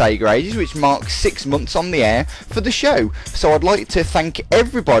edition of Sega Ages, which marks 6 months on the air for the show. So I'd like to thank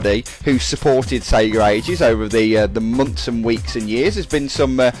everybody who supported Sega Ages over the months and weeks and years. There's been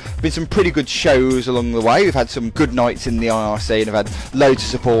some pretty good shows along the way. We've had some good nights in the IRC, and I've had loads of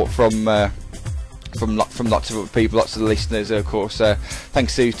support from lots of other people, lots of the listeners, of course.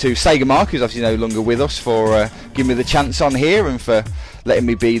 Thanks to Sega Mark, who's obviously no longer with us, for giving me the chance on here and for letting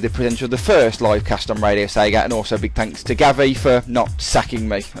me be the presenter of the first live cast on Radio Sega, and also big thanks to Gavi for not sacking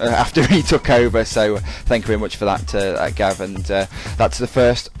me after he took over. So thank you very much for that, Gav. And that's the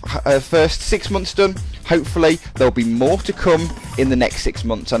first 6 months done. Hopefully there'll be more to come in the next 6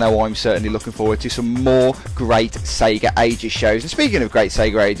 months. I know I'm certainly looking forward to some more great Sega Ages shows. And speaking of great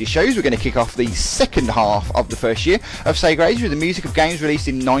Sega Ages shows, we're going to kick off the second half of the first year of Sega Ages with the music of games released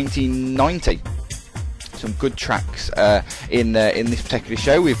in 1990. Some good tracks in this particular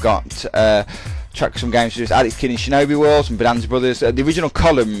show. We've got tracks from games such as Alex Kidd and Shinobi World, some Bonanza Brothers, the original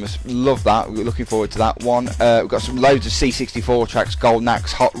Columns, love that. We're looking forward to that one. We've got some loads of C64 tracks, Golden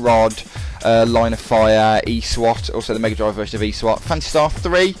Axe, Hot Rod, Line of Fire, E-SWAT, also the Mega Drive version of E-SWAT, Phantasy Star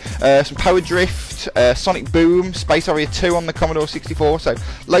 3, some Power Drift, Sonic Boom, Space Harrier 2 on the Commodore 64, so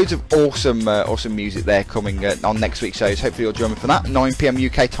loads of awesome music there coming on next week's shows. Hopefully you'll join me for that, 9 PM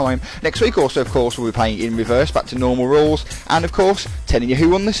UK time next week. Also, of course, we'll be playing in reverse, back to normal rules, and of course, telling you who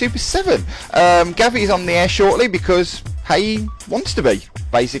won the Super 7. Gavi is on the air shortly because he wants to be,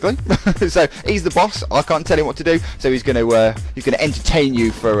 basically. So he's the boss. I can't tell him what to do. So he's going to entertain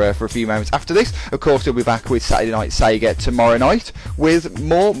you for a few moments after this. Of course, he'll be back with Saturday Night Sega tomorrow night with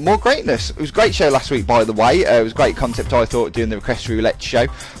more greatness. It was a great show last week, by the way. It was a great concept, I thought, doing the Request Roulette show.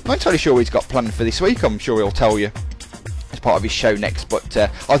 I'm not entirely sure what he's got planned for this week. I'm sure he'll tell you as part of his show next, but I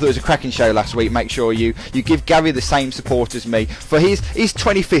thought it was a cracking show last week. Make sure you give Gary the same support as me for his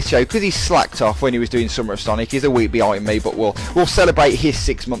 25th show, because he slacked off when he was doing Summer of Sonic. He's a week behind me, but we'll celebrate his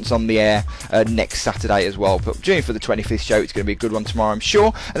 6 months on the air next Saturday as well. But join for the 25th show. It's going to be a good one tomorrow, I'm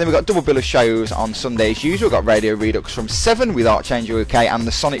sure. And then we've got double bill of shows on Sunday as usual. We've got Radio Redux from 7 with Archangel UK and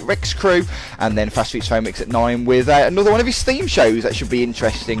the Sonic Rex crew, and then Fast Streets Phone Mix at 9 with another one of his theme shows. That should be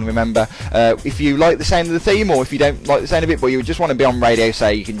interesting. Remember, if you like the sound of the theme, or if you don't like the sound of it but you just want to be on Radio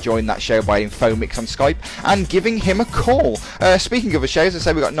Sega, you can join that show by Phone Mix on Skype and giving him a call. Speaking of the shows, as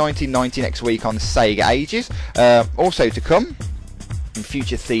I say, we've got 1990 next week on Sega Ages. Also to come,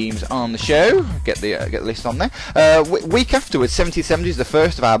 future themes on the show. Get the list on there. Week afterwards, 7070 is the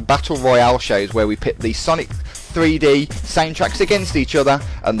first of our Battle Royale shows, where we pit the Sonic 3D soundtracks against each other,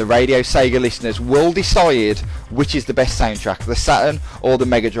 and the Radio Sega listeners will decide which is the best soundtrack, the Saturn or the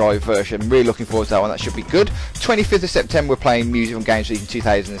Mega Drive version. Really looking forward to that one. That should be good. 25th of September we're playing music from games released in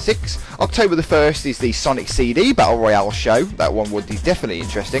 2006. October the 1st is the Sonic CD Battle Royale show. That one would be definitely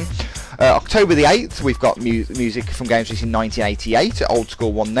interesting. October the 8th, we've got music from games released in 1988, Old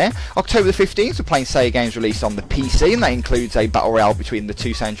School one there. October the 15th, we're playing Sega games released on the PC, and that includes a battle royale between the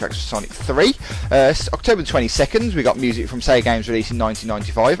two soundtracks for Sonic 3. October the 22nd, we got music from Sega games released in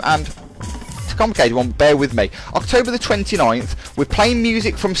 1995, and it's a complicated one, bear with me. October the 29th, we're playing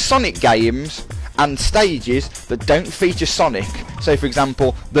music from Sonic games and stages that don't feature Sonic. So, for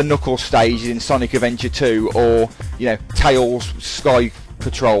example, the Knuckles stages in Sonic Adventure 2, or, you know, Tails Sky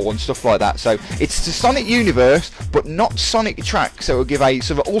Patrol and stuff like that. So it's the Sonic universe but not Sonic tracks, so it'll give a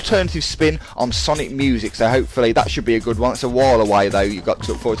sort of alternative spin on Sonic music, so hopefully that should be a good one. It's a while away though, you've got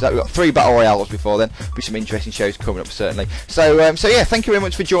to look forward to that. We've got 3 battle royales before then, be some interesting shows coming up certainly. So yeah, thank you very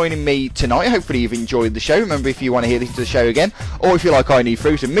much for joining me tonight. Hopefully you've enjoyed the show. Remember, if you want to hear this to the show again, or if you like I Need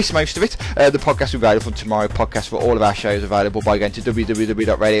Fruit and miss most of it, the podcast will be available tomorrow. Podcast for all of our shows available by going to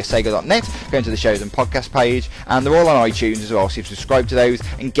www.radiosega.net, going to the shows and podcast page, and they're all on iTunes as well, so you subscribe to those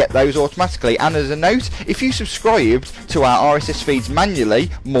and get those automatically. And as a note, if you subscribed to our RSS feeds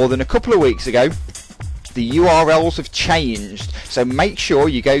manually more than a couple of weeks ago, the URLs have changed, so make sure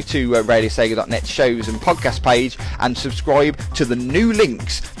you go to radiosega.net shows and podcast page and subscribe to the new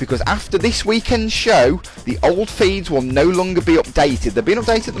links, because after this weekend's show the old feeds will no longer be updated. They're being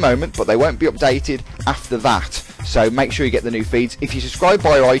updated at the moment, but they won't be updated after that, so make sure you get the new feeds. If you subscribe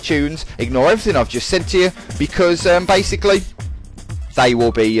via iTunes, ignore everything I've just said to you, because basically they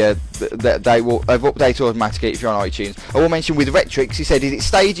will be they've updated automatically if you're on iTunes. I will mention with Retrix, he said, is it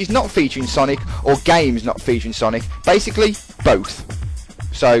stages not featuring Sonic or games not featuring Sonic? Basically both.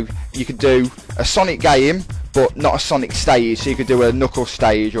 So you could do a Sonic game but not a Sonic stage, so you could do a Knuckles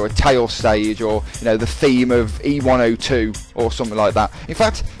stage or a Tails stage, or, you know, the theme of E102 or something like that. In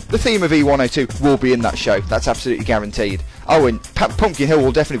fact, the theme of E102 will be in that show, that's absolutely guaranteed. Oh, and Pumpkin Hill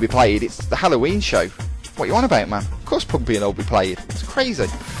will definitely be played. It's the Halloween show. What you on about, man? Of course Pumpkin Hill will be played. It's crazy.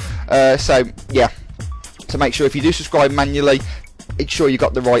 So yeah, so make sure if you do subscribe manually, make sure you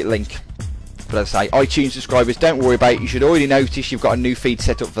got the right link. But as I say, iTunes subscribers, don't worry about it. You should already notice you've got a new feed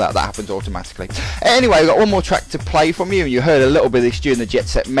set up for that. That happens automatically. Anyway, we've got one more track to play from you, and you heard a little bit of this during the Jet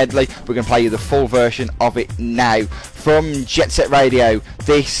Set medley. We're going to play you the full version of it now. From Jet Set Radio,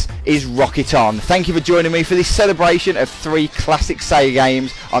 this is Rock It On. Thank you for joining me for this celebration of 3 classic Sega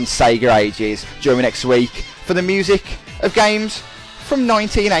games on Sega Ages. Join me next week for the music of games from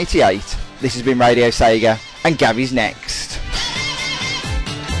 1988. This has been Radio Sega, and Gary's next.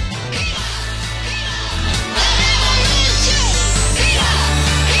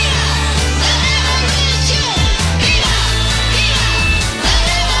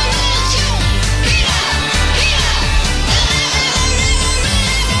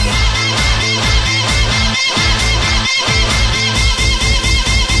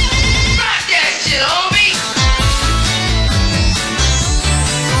 Homie!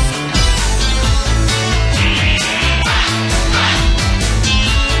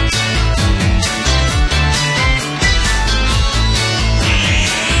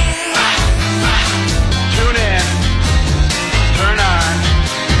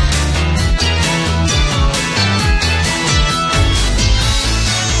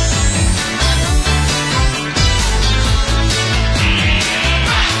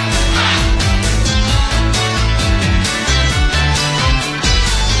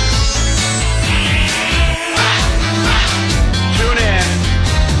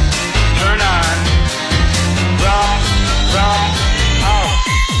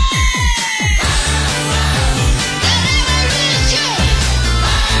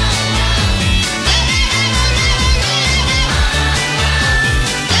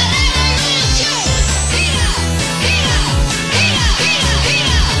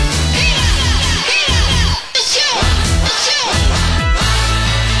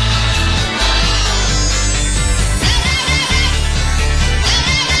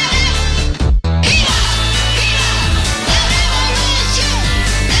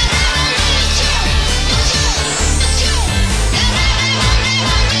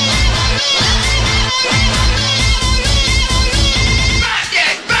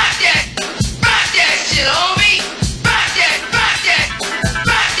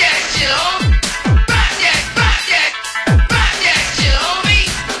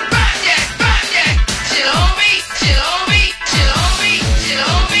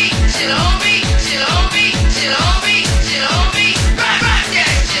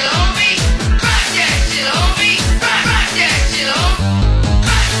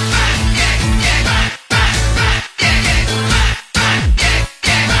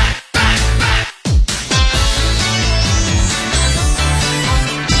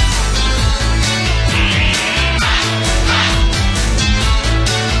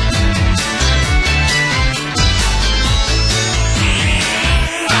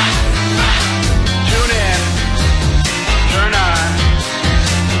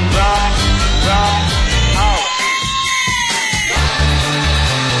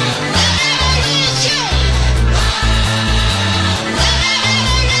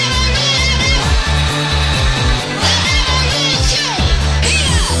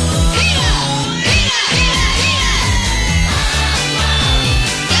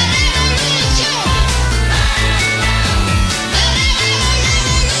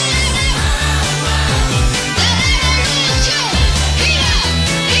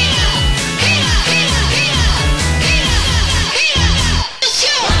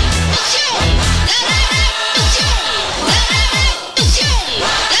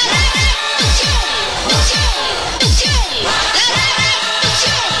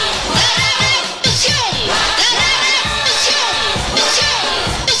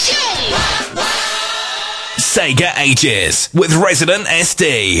 Sega Ages with Resident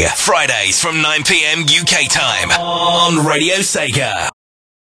SD. Fridays from 9 p.m. UK time on Radio Sega.